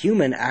the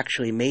human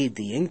actually made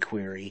the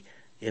inquiry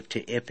if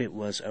it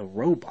was a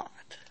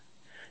robot.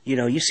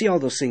 You see all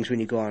those things when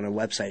you go on a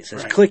website. It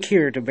says, right, click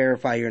here to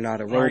verify you're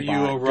not a robot. Are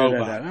you a robot?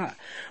 Da, da, da, da.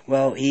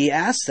 Well, he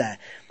asked that.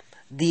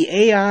 The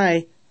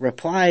AI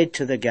replied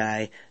to the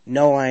guy,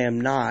 no, I am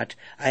not.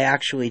 I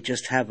actually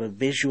just have a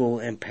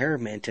visual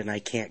impairment and I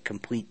can't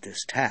complete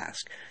this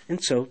task.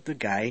 And so the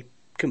guy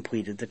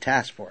completed the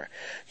task for it.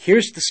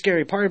 Here's the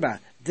scary part about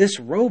it. This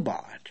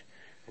robot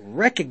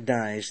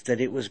recognized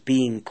that it was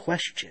being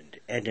questioned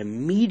and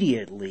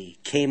immediately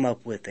came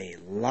up with a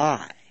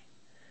lie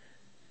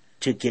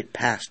to get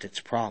past its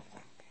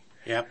problem.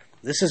 Yep.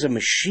 This is a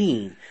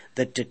machine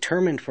that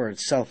determined for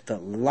itself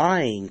that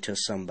lying to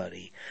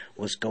somebody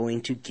was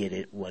going to get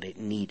it what it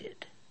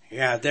needed.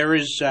 Yeah, there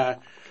is,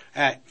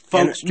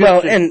 folks.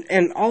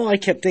 And all I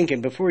kept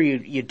thinking before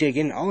you dig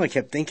in, all I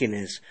kept thinking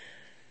is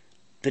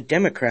the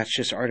Democrats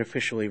just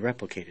artificially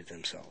replicated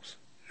themselves.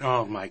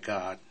 Oh my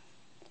God!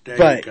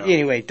 But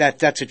anyway,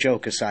 that's a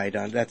joke aside.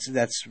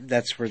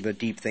 That's for the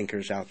deep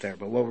thinkers out there.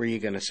 But what were you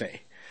going to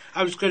say?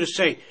 I was going to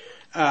say,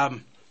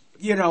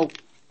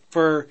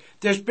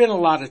 there's been a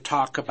lot of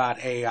talk about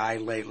AI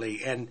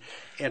lately, and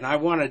I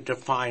want to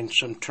define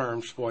some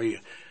terms for you.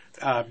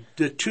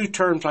 The two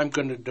terms I'm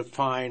going to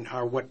define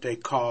are what they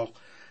call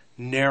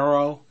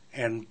narrow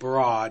and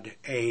broad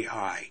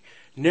AI.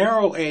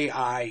 Narrow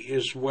AI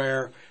is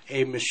where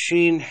a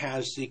machine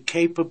has the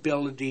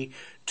capability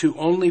to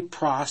only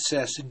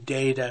process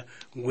data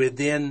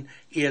within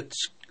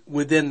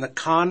the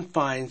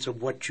confines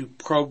of what you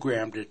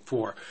programmed it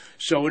for.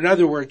 So in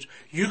other words,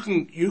 you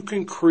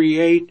can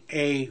create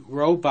a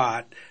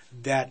robot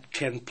that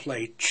can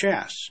play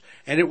chess,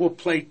 and it will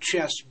play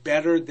chess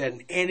better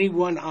than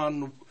anyone on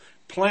the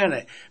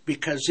planet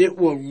because it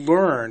will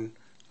learn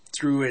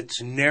through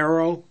its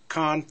narrow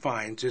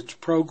confines, its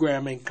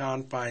programming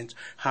confines,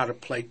 how to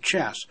play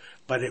chess.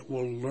 But it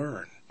will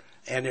learn,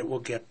 and it will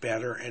get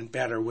better and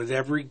better with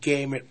every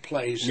game it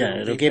plays.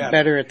 Yeah, it'll get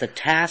better at the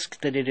task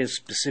that it is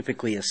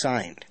specifically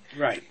assigned.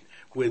 Right,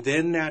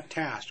 within that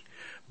task.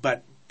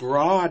 But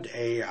broad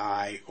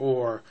AI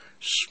or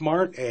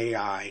smart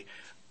AI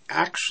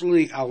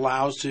actually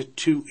allows it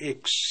to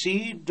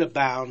exceed the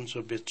bounds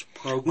of its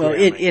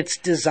programming. Well, it's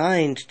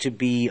designed to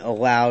be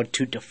allowed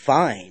to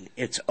define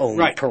its own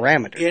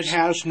parameters. It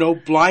has no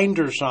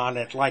blinders on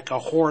it like a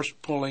horse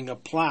pulling a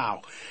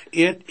plow.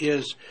 It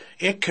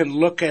can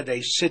look at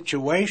a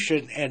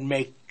situation and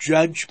make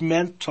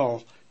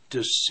judgmental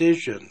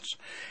decisions.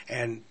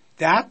 And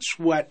that's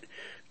what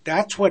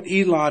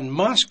Elon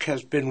Musk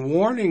has been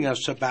warning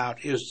us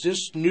about, is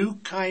this new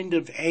kind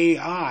of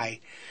AI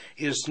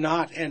is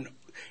not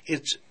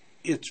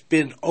it's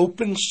been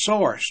open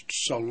sourced,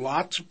 so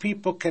lots of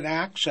people can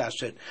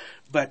access it,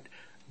 but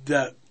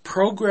the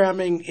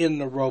programming in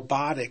the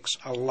robotics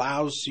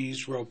allows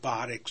these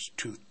robotics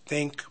to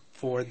think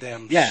for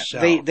themselves.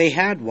 Yeah, they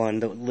had one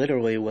that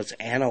literally was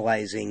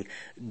analyzing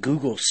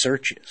Google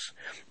searches,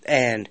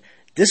 and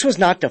this was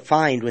not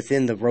defined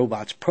within the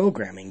robot's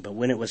programming, but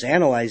when it was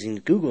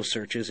analyzing Google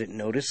searches, it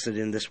noticed that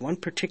in this one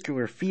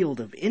particular field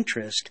of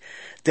interest,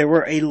 there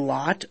were a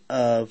lot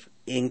of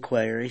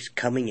inquiries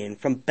coming in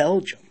from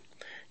Belgium.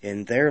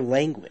 in their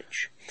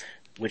language,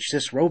 which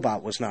this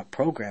robot was not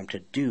programmed to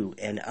do,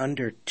 in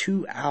under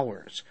 2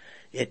 hours.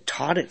 It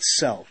taught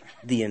itself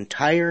the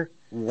entire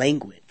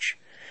language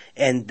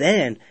and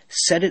then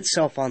set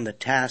itself on the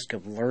task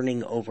of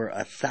learning over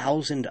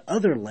 1,000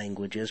 other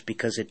languages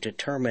because it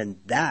determined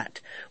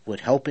that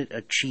would help it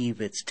achieve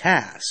its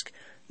task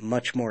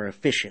much more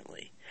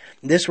efficiently.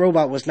 This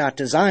robot was not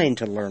designed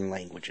to learn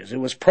languages. It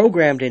was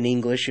programmed in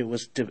English. All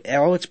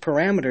its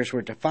parameters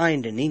were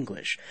defined in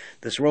English.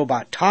 This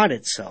robot taught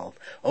itself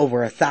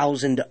over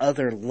 1,000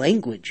 other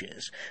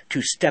languages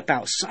to step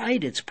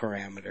outside its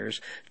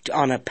parameters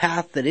on a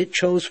path that it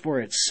chose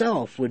for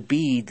itself would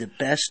be the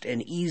best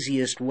and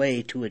easiest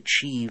way to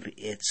achieve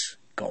its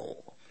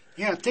goal.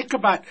 Yeah, think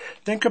about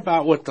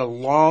what the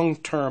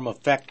long-term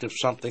effect of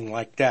something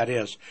like that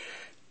is.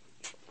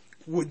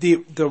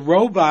 The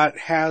robot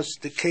has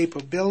the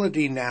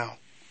capability now,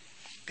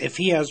 if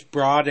he has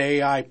broad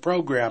AI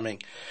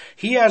programming,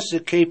 he has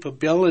the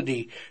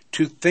capability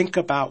to think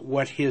about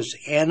what his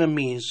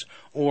enemies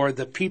or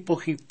the people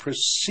he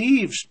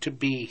perceives to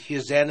be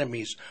his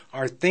enemies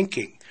are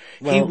thinking.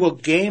 Well, he will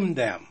game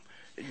them.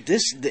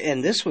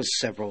 This was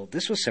several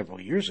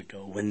years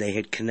ago when they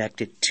had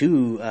connected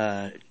two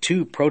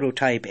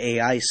prototype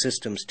AI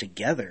systems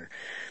together.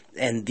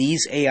 And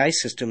these AI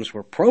systems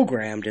were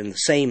programmed in the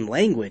same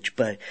language,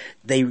 but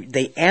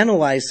they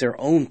analyzed their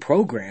own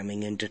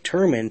programming and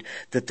determined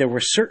that there were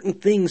certain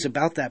things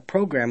about that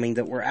programming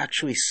that were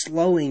actually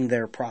slowing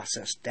their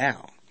process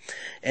down.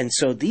 And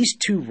so these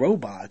two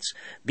robots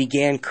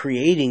began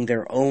creating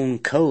their own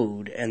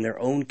code and their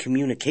own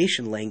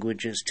communication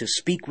languages to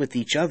speak with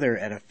each other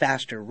at a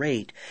faster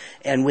rate,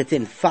 and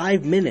within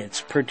 5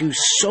 minutes produced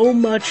so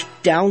much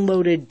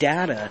downloaded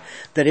data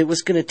that it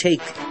was going to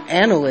take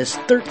analysts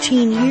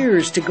 13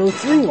 years to go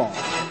through all.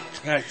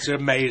 That's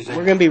amazing.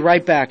 We're going to be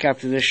right back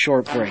after this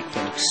short break,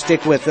 folks.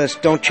 Stick with us.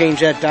 Don't change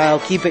that dial.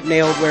 Keep it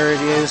nailed where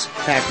it is.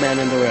 Pac-Man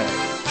and the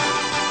Rev.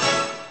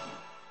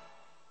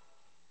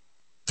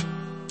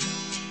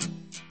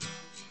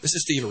 This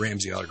is Steve at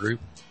Ramsey Auto Group.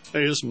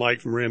 Hey, this is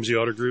Mike from Ramsey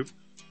Auto Group.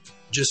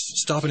 Just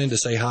stopping in to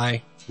say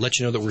hi, let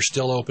you know that we're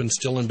still open,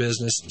 still in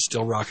business, and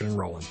still rocking and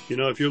rolling. You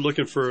know, if you're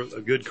looking for a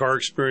good car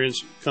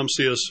experience, come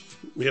see us.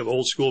 We have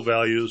old school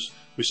values.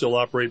 We still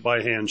operate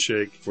by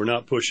handshake. We're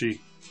not pushy.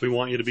 We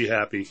want you to be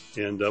happy,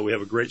 and we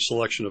have a great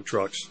selection of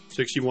trucks.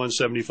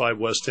 6175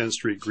 West 10th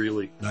Street,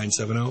 Greeley.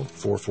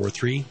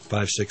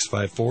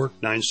 970-443-5654.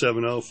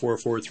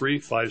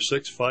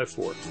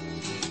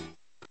 970-443-5654.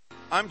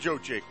 I'm Joe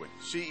Jaquin,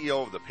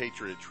 CEO of the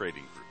Patriot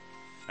Trading Group,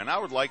 and I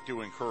would like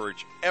to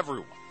encourage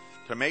everyone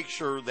to make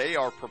sure they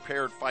are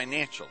prepared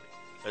financially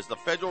as the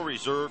Federal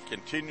Reserve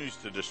continues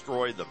to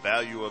destroy the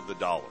value of the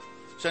dollar.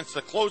 Since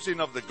the closing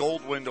of the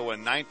gold window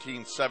in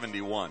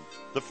 1971,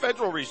 the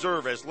Federal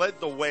Reserve has led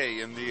the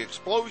way in the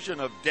explosion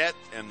of debt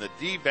and the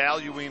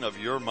devaluing of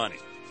your money.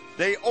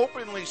 They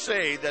openly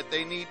say that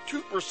they need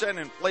 2%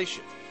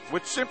 inflation,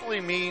 which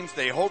simply means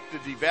they hope to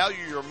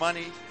devalue your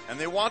money, and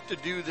they want to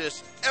do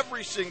this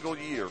every single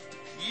year,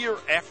 year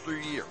after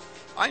year.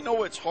 I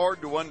know it's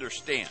hard to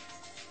understand,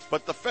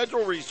 but the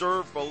Federal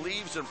Reserve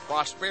believes in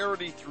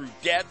prosperity through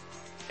debt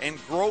and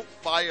growth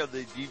via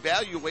the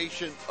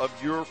devaluation of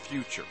your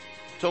future.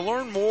 To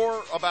learn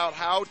more about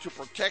how to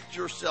protect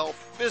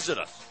yourself, visit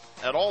us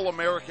at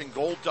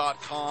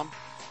allamericangold.com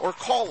or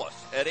call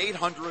us at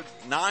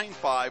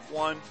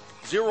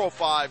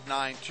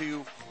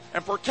 800-951-0592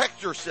 and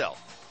protect yourself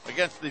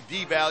against the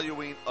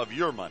devaluing of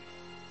your money.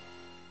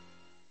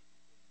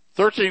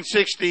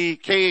 1360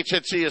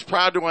 KHNC is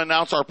proud to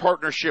announce our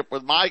partnership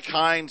with My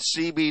Kind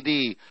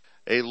CBD,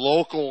 a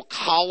local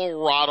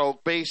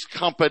Colorado-based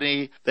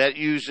company that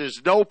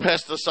uses no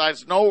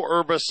pesticides, no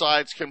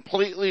herbicides,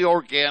 completely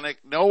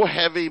organic, no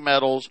heavy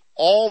metals.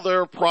 All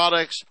their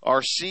products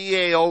are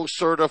CAO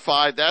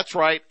certified. That's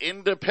right,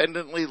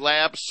 independently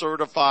lab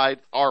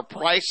certified. Our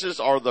prices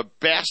are the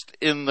best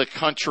in the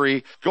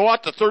country. Go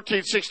out to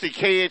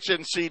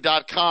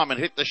 1360khnc.com and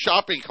hit the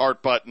shopping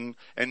cart button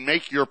and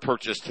make your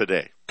purchase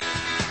today.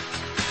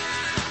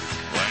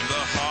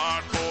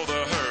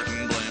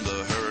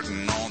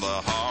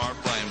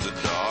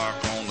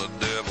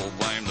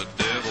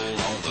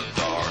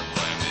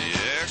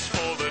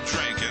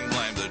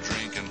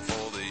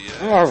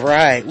 All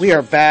right, we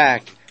are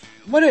back.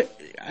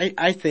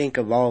 I think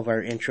of all of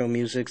our intro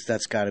musics,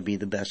 that's got to be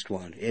the best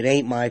one. It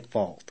ain't my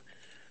fault.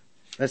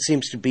 That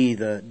seems to be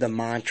the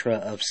mantra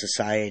of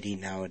society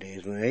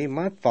nowadays. It ain't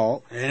my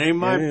fault. It ain't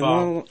my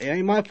fault. It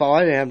ain't my fault.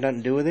 I didn't have nothing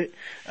to do with it.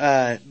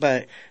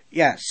 But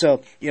yeah,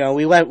 so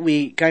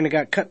we kind of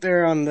got cut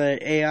there on the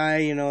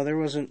AI. There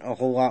wasn't a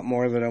whole lot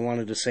more that I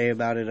wanted to say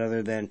about it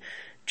other than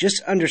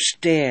just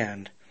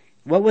understand.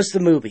 What was the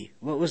movie?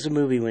 What was the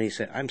movie when he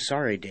said, "I'm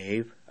sorry,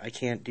 Dave, I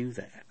can't do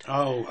that"?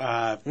 Oh,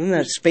 isn't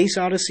that Space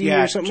Odyssey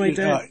or something like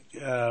that?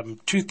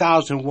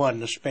 2001,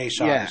 The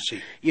Space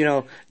Odyssey.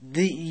 You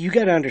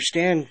got to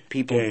understand,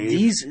 people.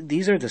 Dave,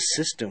 these are the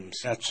systems.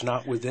 That's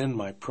not within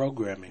my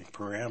programming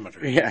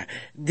parameters. Yeah,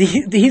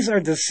 these are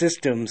the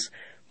systems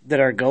that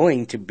are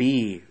going to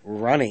be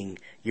running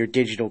your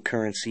digital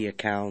currency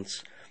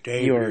accounts,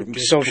 Dave, your you're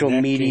social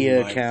disconnecting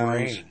media my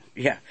accounts. brain.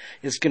 Yeah,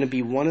 it's going to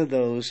be one of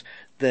those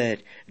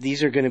that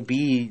these are going to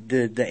be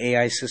the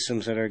AI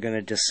systems that are going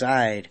to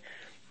decide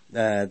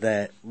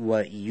that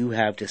what you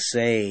have to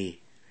say,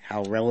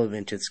 how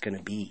relevant it's going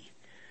to be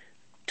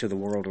to the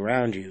world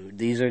around you.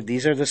 These are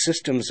the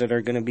systems that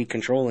are going to be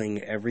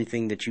controlling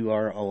everything that you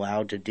are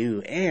allowed to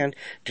do and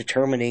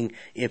determining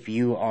if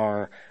you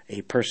are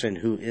a person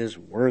who is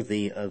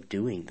worthy of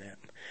doing them.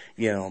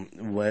 You know,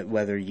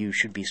 whether you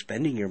should be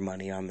spending your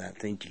money on that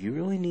thing. Do you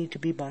really need to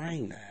be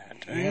buying that?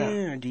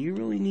 Yeah. Do you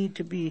really need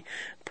to be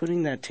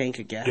putting that tank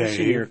of gas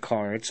Dave, in your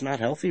car? It's not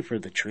healthy for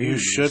the trees. You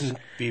shouldn't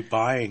be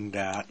buying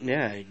that.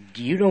 Yeah,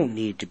 you don't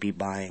need to be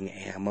buying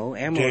ammo.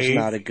 Ammo is Dave,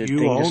 not a good you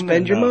thing to own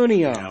spend your enough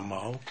money on.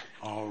 ammo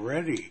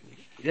already.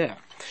 Yeah.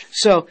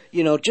 So,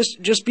 you know,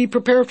 just be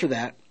prepared for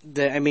that.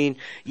 I mean,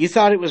 you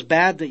thought it was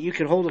bad that you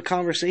could hold a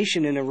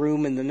conversation in a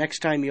room and the next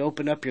time you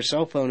open up your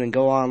cell phone and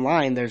go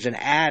online, there's an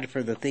ad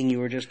for the thing you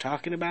were just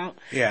talking about.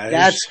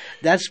 Yeah.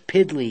 That's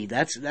piddly.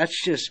 That's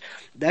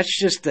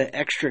just the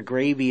extra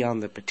gravy on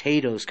the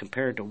potatoes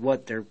compared to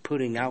what they're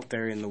putting out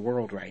there in the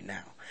world right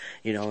now.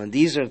 You know, and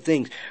these are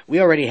things. We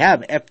already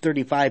have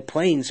F-35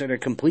 planes that are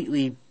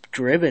completely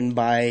driven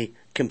by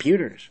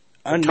computers.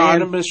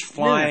 Autonomous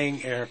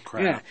flying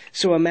aircraft. Yeah.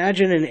 So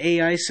imagine an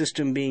AI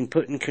system being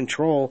put in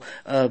control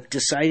of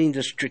deciding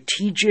the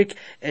strategic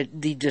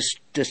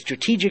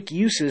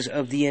uses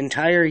of the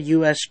entire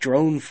U.S.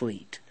 drone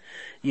fleet.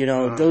 You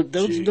know,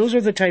 those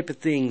are the type of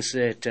things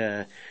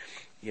that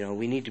you know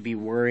we need to be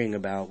worrying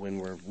about when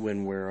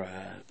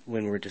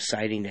we're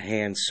deciding to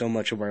hand so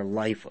much of our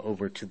life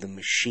over to the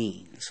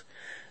machines.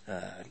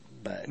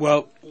 But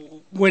well,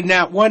 when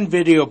that one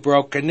video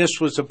broke, and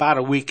this was about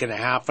a week and a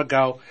half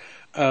ago,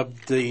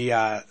 of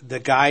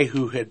the guy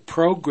who had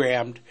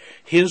programmed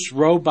his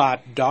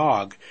robot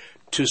dog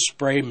to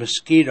spray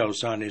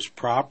mosquitoes on his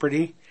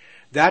property.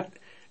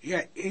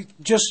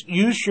 Just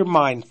use your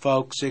mind,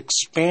 folks.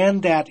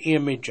 Expand that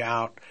image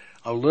out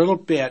a little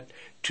bit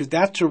to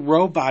that's a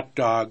robot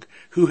dog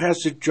who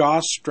has a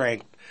jaw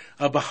strength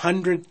of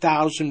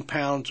 100,000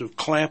 pounds of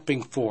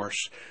clamping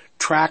force,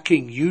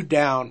 tracking you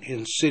down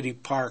in City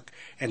Park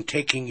and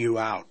taking you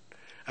out.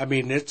 I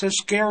mean, it's a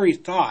scary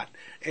thought,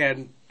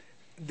 and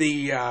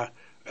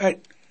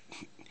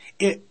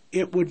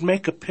it would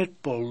make a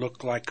pit bull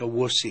look like a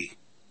wussy.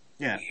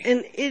 Yeah,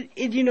 and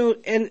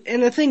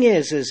and the thing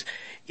is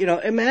you know,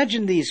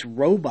 imagine these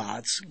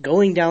robots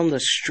going down the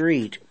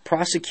street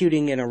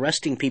prosecuting and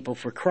arresting people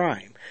for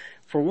crime.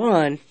 For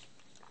one,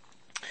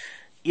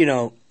 you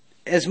know,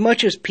 as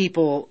much as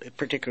people,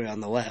 particularly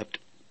on the left,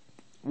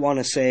 want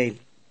to say,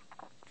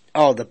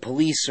 oh, the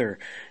police are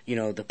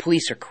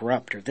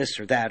corrupt, or this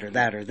or that or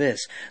that or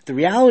this. The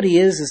reality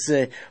is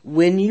that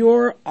when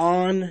you're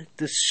on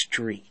the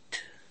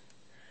street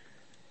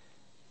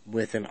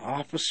with an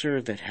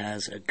officer that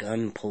has a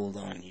gun pulled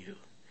on you,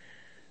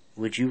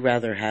 would you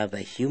rather have a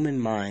human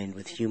mind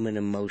with human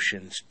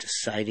emotions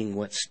deciding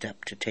what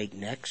step to take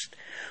next,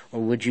 or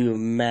would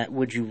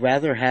you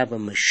rather have a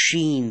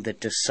machine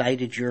that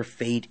decided your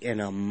fate in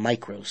a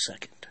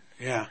microsecond?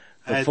 Yeah.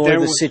 Before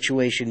the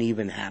situation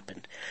even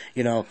happened.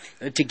 You know,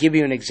 to give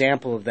you an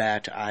example of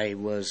that, I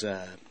was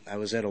at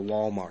a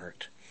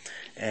Walmart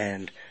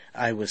and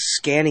I was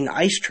scanning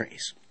ice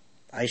trays.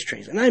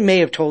 And I may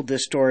have told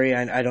this story,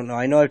 I don't know.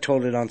 I know I've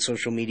told it on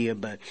social media,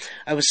 but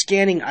I was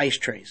scanning ice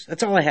trays.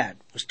 That's all I had.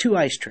 It was 2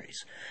 ice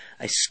trays.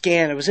 I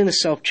was in a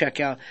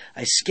self-checkout.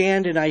 I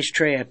scanned an ice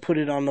tray. I put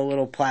it on the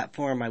little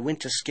platform. I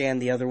went to scan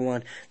the other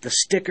one. The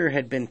sticker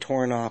had been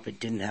torn off. It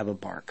didn't have a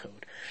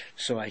barcode.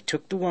 So I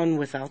took the one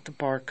without the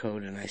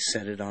barcode and I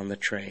set it on the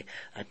tray.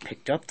 I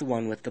picked up the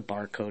one with the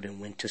barcode and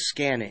went to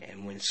scan it.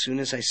 And as soon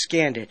as I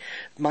scanned it,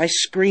 my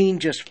screen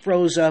just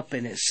froze up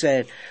and it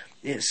said,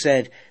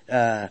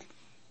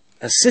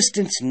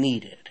 assistance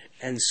needed.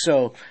 And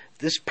so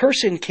this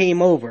person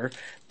came over,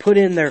 put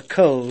in their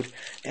code,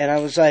 and I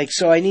was like,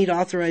 so I need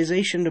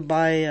authorization to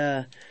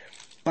buy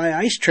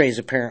ice trays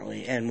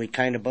apparently. And we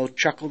kind of both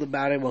chuckled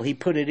about it. Well, he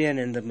put it in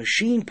and the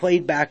machine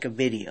played back a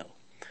video.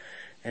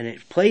 And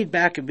it played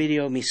back a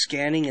video of me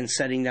scanning and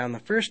setting down the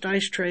first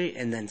ice tray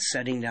and then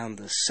setting down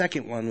the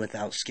second one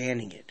without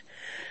scanning it.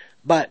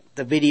 But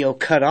the video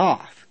cut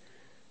off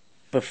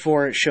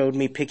before it showed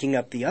me picking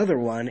up the other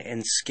one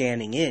and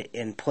scanning it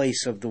in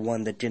place of the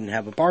one that didn't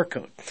have a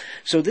barcode.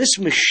 So this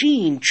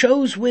machine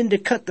chose when to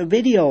cut the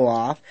video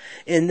off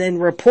and then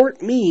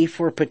report me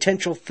for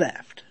potential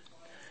theft.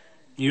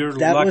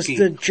 That was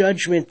the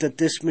judgment that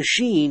this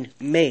machine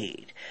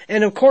made.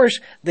 And of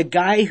course, the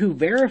guy who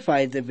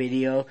verified the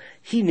video,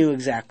 he knew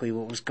exactly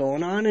what was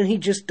going on, and he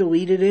just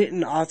deleted it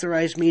and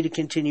authorized me to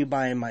continue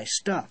buying my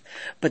stuff.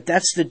 But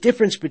that's the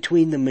difference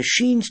between the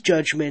machine's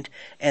judgment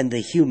and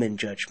the human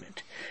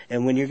judgment.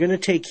 And when you're going to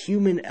take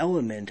human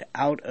element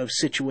out of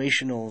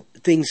situational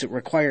things that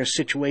require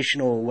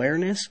situational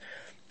awareness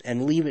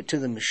and leave it to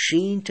the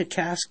machine to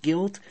cast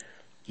guilt,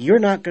 you're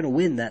not going to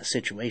win that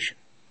situation.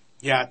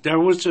 Yeah, there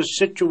was a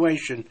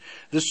situation.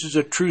 This is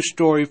a true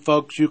story,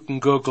 folks. You can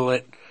Google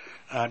it.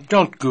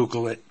 Don't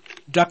Google it.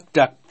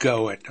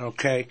 DuckDuckGo it,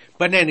 okay?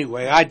 But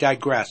anyway, I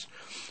digress.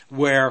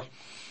 Where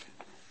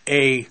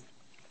a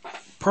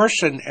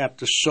person at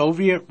the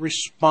Soviet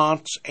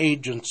Response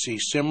Agency,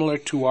 similar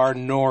to our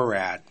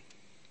NORAD,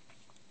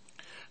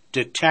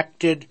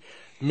 detected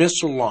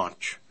missile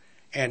launch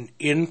and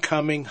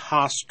incoming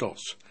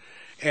hostiles.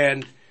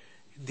 And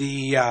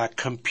the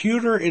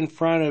computer in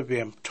front of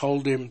him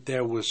told him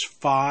there was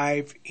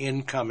 5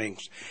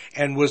 incomings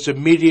and was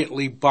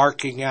immediately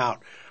barking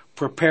out,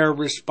 prepare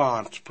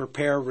response,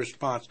 prepare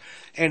response.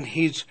 And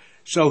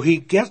so he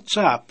gets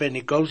up and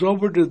he goes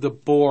over to the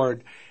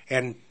board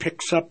and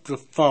picks up the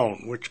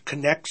phone, which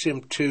connects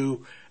him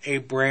to a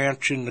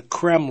branch in the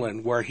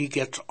Kremlin where he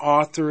gets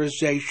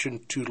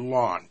authorization to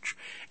launch.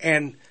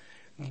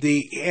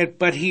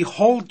 But he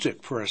holds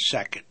it for a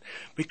second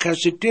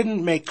because it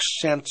didn't make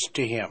sense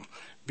to him,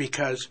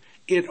 because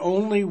it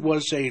only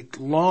was a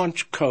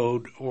launch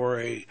code or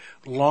a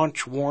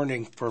launch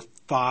warning for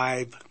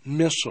 5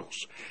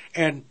 missiles.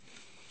 And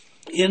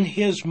in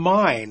his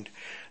mind,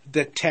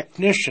 the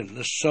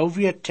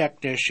Soviet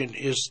technician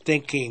is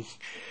thinking,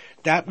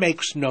 that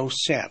makes no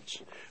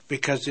sense,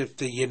 because if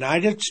the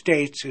United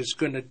States is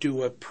going to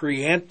do a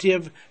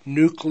preemptive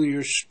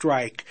nuclear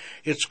strike,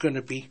 it's going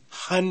to be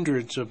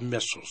hundreds of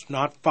missiles,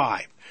 not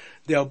 5.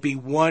 There'll be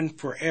 1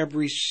 for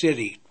every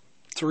city,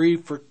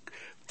 3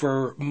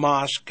 for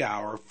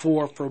Moscow, or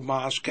 4 for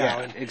Moscow.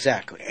 Yeah,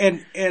 exactly.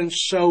 And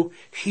so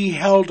he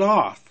held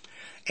off.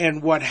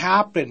 And what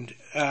happened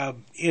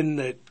in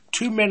the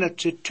 2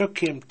 minutes it took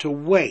him to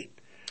wait,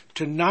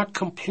 to not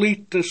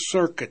complete the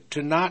circuit,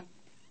 to not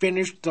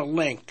finish the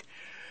link,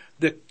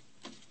 the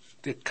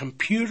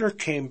computer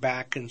came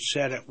back and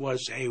said it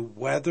was a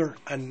weather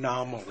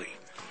anomaly.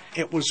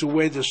 It was the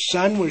way the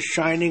sun was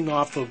shining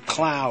off of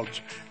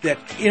clouds that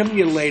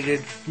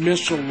emulated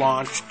missile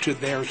launch to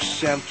their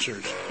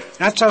sensors.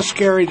 That's how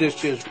scary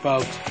this is,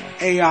 folks.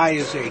 AI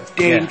is a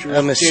dangerous,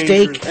 a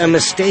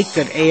mistake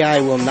that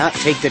AI will not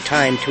take the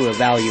time to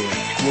evaluate.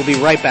 We'll be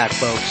right back,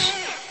 folks.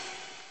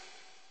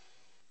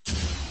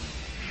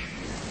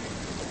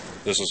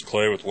 This is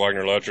Clay with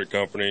Wagner Electric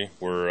Company.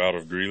 We're out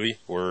of Greeley.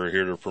 We're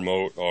here to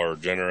promote our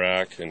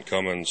Generac and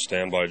Cummins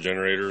standby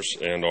generators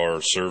and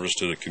our service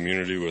to the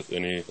community with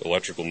any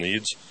electrical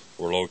needs.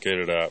 We're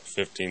located at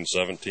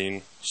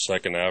 1517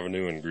 2nd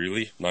Avenue in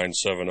Greeley,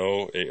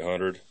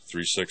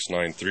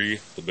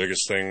 970-800-3693. The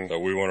biggest thing that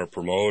we want to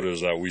promote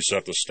is that we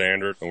set the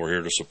standard, and we're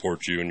here to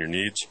support you and your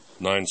needs.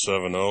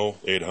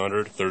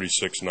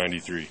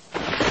 970-800-3693.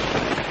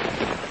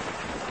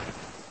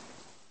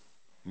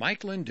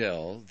 Mike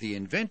Lindell, the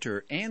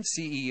inventor and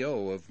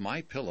CEO of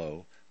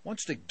MyPillow,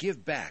 wants to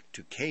give back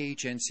to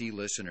KHNC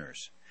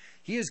listeners.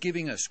 He is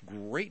giving us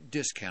great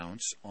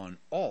discounts on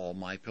all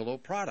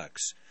MyPillow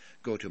products.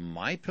 Go to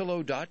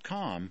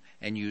MyPillow.com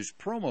and use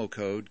promo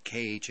code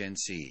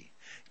KHNC.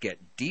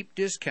 Get deep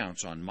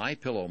discounts on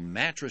MyPillow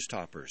mattress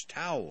toppers,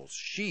 towels,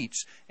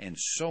 sheets, and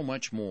so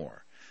much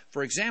more.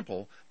 For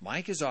example,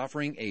 Mike is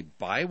offering a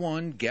buy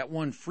one, get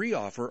one free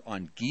offer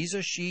on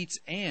Giza sheets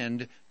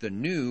and the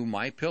new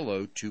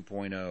MyPillow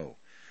 2.0.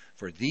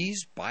 For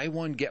these buy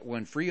one, get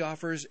one free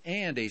offers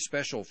and a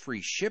special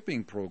free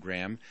shipping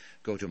program,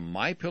 go to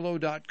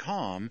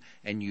MyPillow.com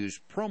and use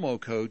promo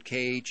code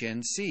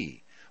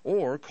KHNC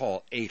or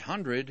call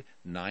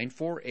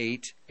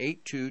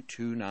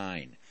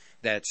 800-948-8229.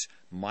 That's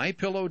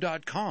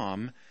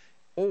MyPillow.com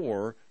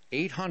or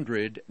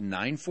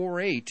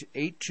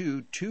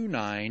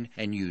 800-948-8229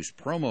 and use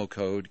promo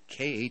code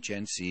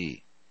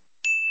KHNC.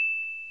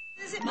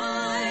 Visit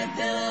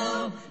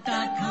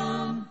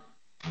mypillow.com.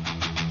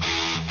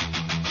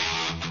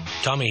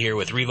 Tommy here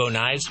with Revo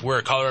Knives. We're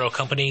a Colorado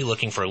company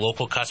looking for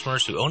local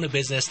customers who own a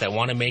business that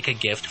want to make a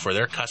gift for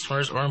their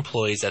customers or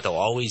employees that they'll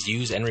always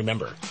use and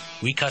remember.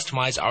 We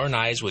customize our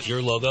knives with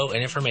your logo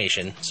and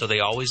information so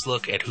they always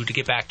look at who to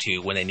get back to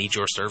when they need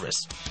your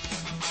service.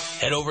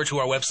 Head over to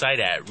our website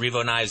at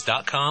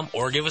revoknives.com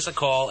or give us a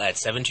call at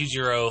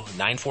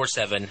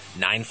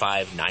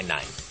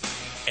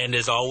 720-947-9599. And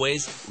as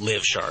always,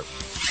 live sharp.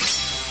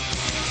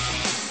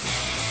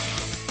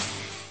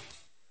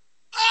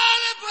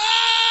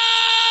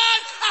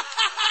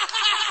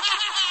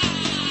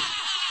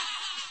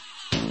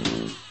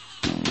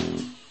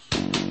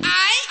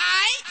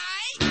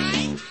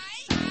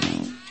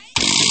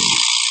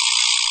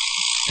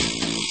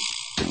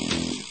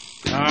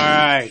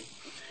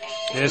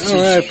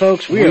 All right,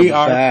 folks, we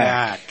are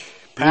back.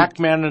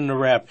 Pac-Man and the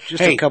Rev.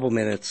 Just a couple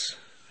minutes.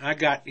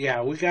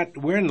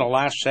 We're in the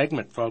last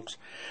segment, folks.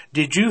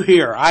 Did you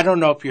hear? I don't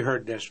know if you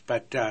heard this,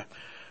 but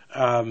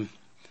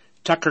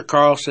Tucker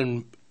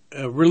Carlson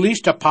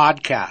released a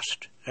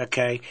podcast.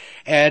 Okay,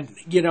 and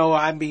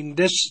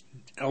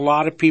a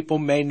lot of people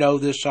may know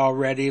this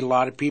already. A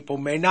lot of people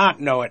may not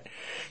know it.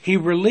 He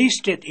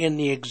released it in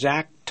the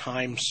exact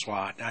time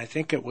slot. I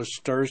think it was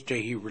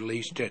Thursday. He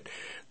released it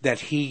that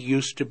he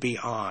used to be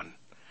on.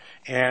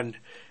 And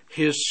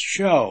his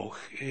show,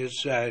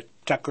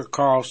 Tucker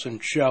Carlson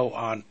show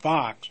on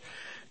Fox,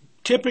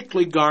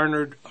 typically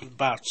garnered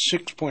about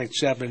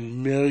 6.7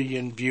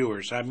 million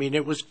viewers. I mean,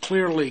 it was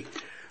clearly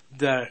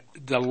the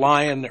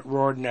lion that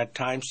roared in that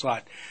time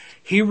slot.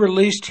 He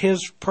released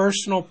his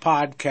personal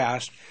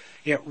podcast.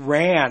 It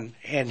ran,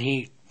 and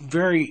he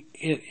very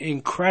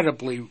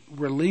incredibly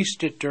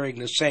released it during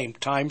the same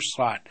time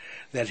slot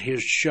that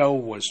his show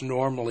was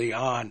normally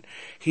on.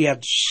 He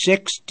had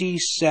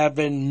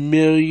 67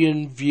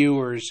 million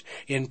viewers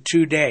in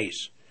 2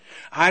 days.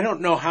 I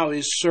don't know how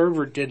his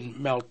server didn't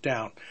melt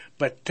down,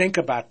 but think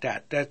about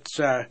that. That's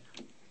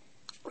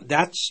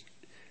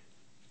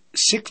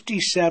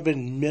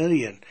 67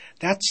 million.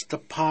 That's the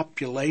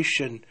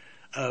population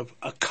of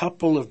a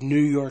couple of New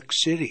York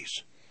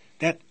cities.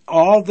 That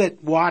all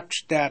that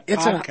watched that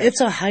podcast. It's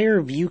a higher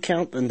view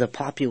count than the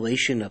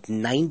population of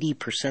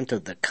 90%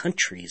 of the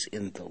countries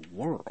in the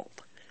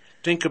world.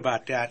 Think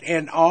about that.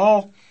 And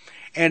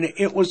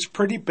it was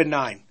pretty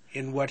benign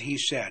in what he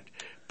said.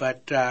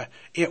 But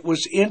it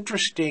was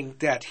interesting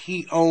that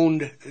he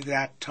owned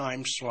that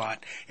time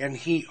slot, and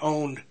he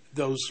owned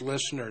those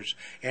listeners,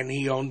 and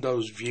he owned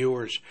those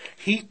viewers.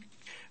 He,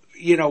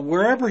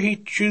 wherever he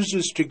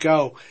chooses to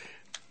go,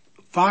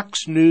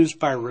 Fox News,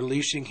 by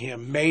releasing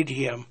him, made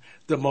him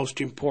the most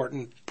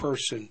important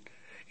person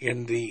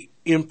in the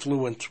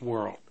influence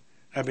world.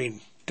 I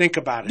mean, think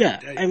about it. Yeah,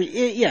 I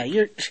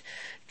mean,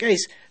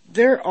 guys.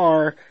 There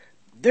are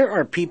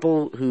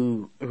people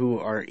who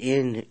are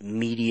in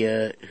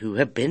media, who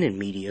have been in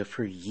media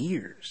for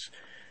years,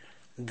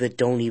 that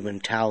don't even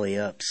tally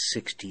up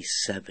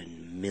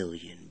 67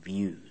 million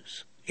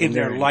views in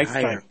their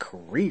lifetime entire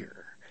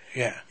career.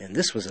 Yeah, and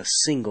this was a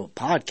single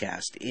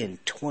podcast in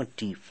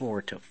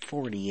 24 to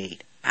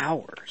 48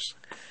 hours.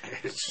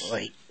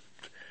 Like,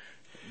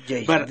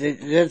 but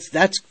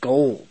that's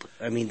gold.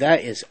 I mean,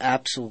 that is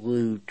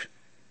absolute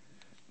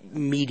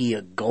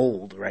media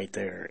gold right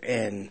there.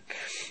 And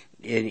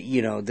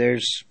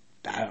there's.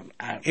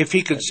 If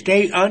he could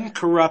stay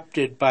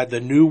uncorrupted by the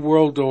New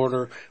World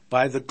Order,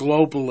 by the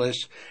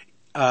globalists,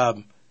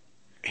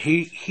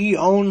 he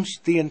owns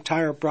the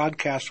entire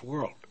broadcast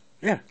world.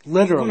 Yeah,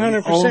 literally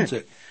 100%. Owns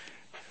it.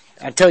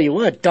 I tell you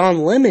what, Don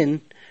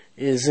Lemon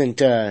isn't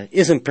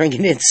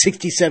bringing in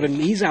 67.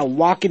 He's out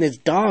walking his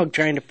dog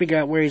trying to figure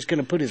out where he's going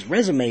to put his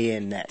resume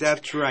in next.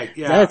 That's right.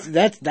 Yeah,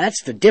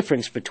 that's the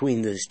difference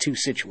between these two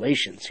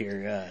situations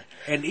here.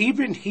 And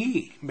even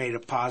he made a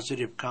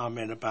positive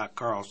comment about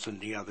Carlson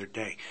the other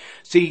day.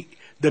 See,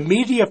 the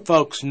media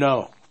folks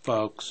know.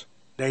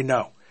 They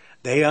know.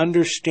 They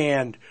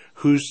understand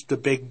who's the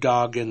big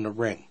dog in the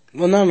ring.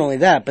 Well, not only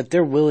that, but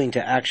they're willing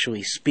to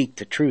actually speak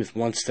the truth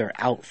once they're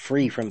out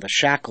free from the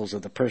shackles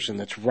of the person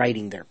that's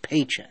writing their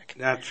paycheck.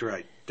 That's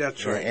right.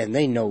 That's right. And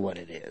they know what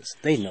it is.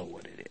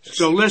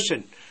 So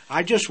listen,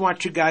 I just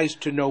want you guys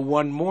to know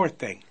one more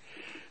thing.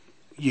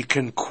 You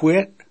can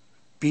quit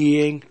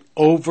being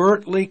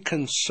overtly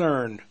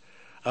concerned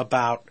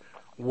about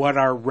what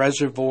our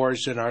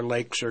reservoirs and our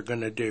lakes are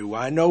going to do.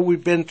 I know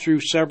we've been through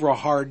several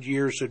hard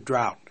years of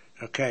drought,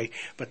 okay?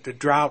 But the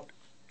drought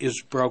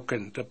is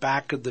broken, the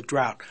back of the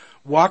drought.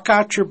 Walk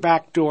out your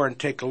back door and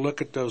take a look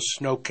at those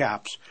snow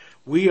caps.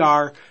 We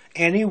are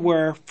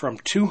anywhere from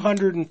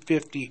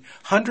 130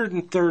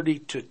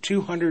 to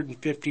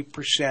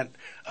 250%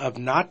 of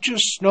not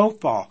just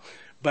snowfall,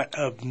 but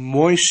of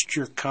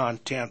moisture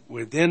content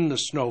within the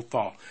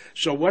snowfall.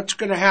 So what's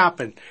going to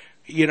happen?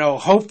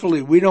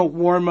 Hopefully we don't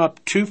warm up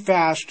too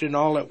fast and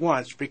all at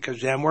once, because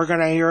then we're going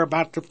to hear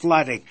about the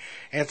flooding.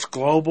 It's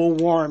global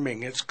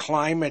warming. It's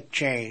climate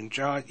change.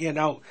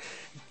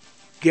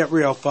 Get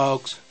real,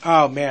 folks.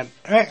 Oh, man.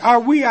 Hey,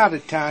 are we out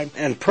of time?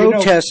 And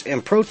protest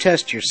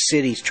your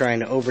cities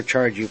trying to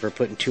overcharge you for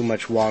putting too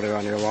much water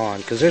on your lawn,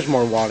 because there's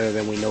more water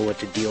than we know what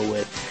to deal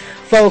with.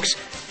 Folks,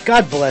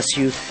 God bless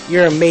you.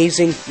 You're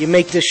amazing. You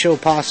make this show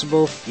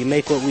possible. You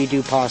make what we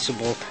do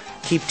possible.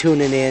 Keep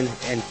tuning in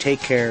and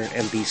take care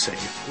and be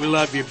safe. We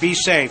love you. Be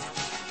safe.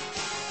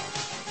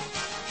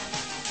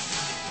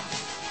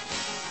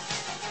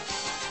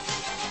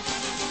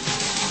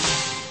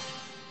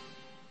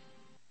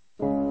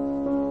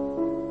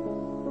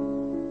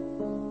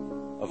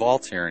 Of all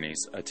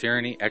tyrannies, a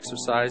tyranny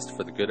exercised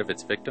for the good of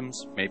its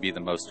victims may be the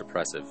most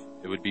oppressive.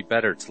 It would be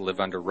better to live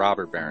under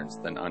robber barons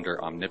than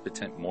under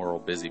omnipotent moral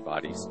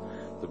busybodies.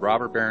 The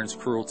robber baron's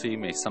cruelty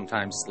may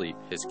sometimes sleep,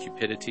 his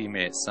cupidity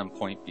may at some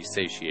point be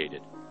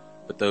satiated.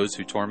 But those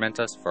who torment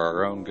us for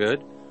our own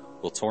good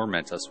will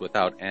torment us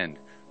without end,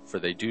 for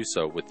they do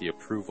so with the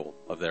approval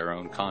of their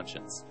own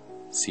conscience.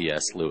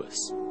 C.S.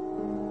 Lewis.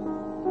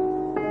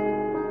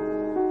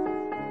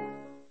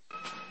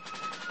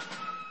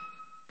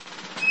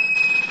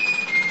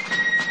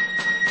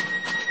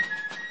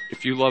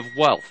 If you love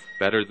wealth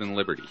better than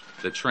liberty,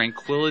 the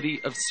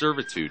tranquility of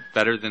servitude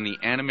better than the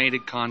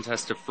animated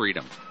contest of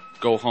freedom,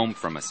 go home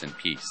from us in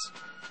peace.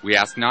 We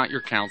ask not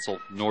your counsel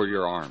nor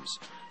your arms.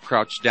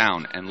 Crouch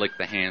down and lick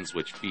the hands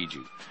which feed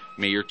you.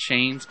 May your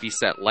chains be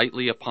set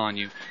lightly upon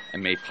you,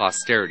 and may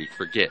posterity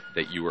forget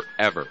that you were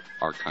ever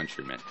our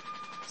countrymen.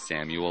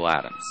 Samuel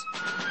Adams.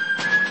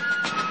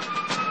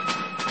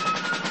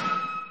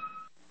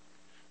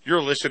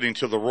 You're listening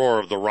to the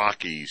Roar of the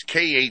Rockies,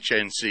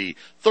 KHNC,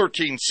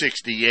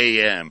 1360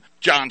 AM,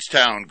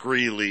 Johnstown,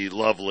 Greeley,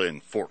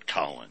 Loveland, Fort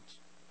Collins.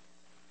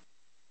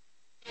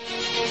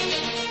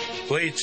 Blade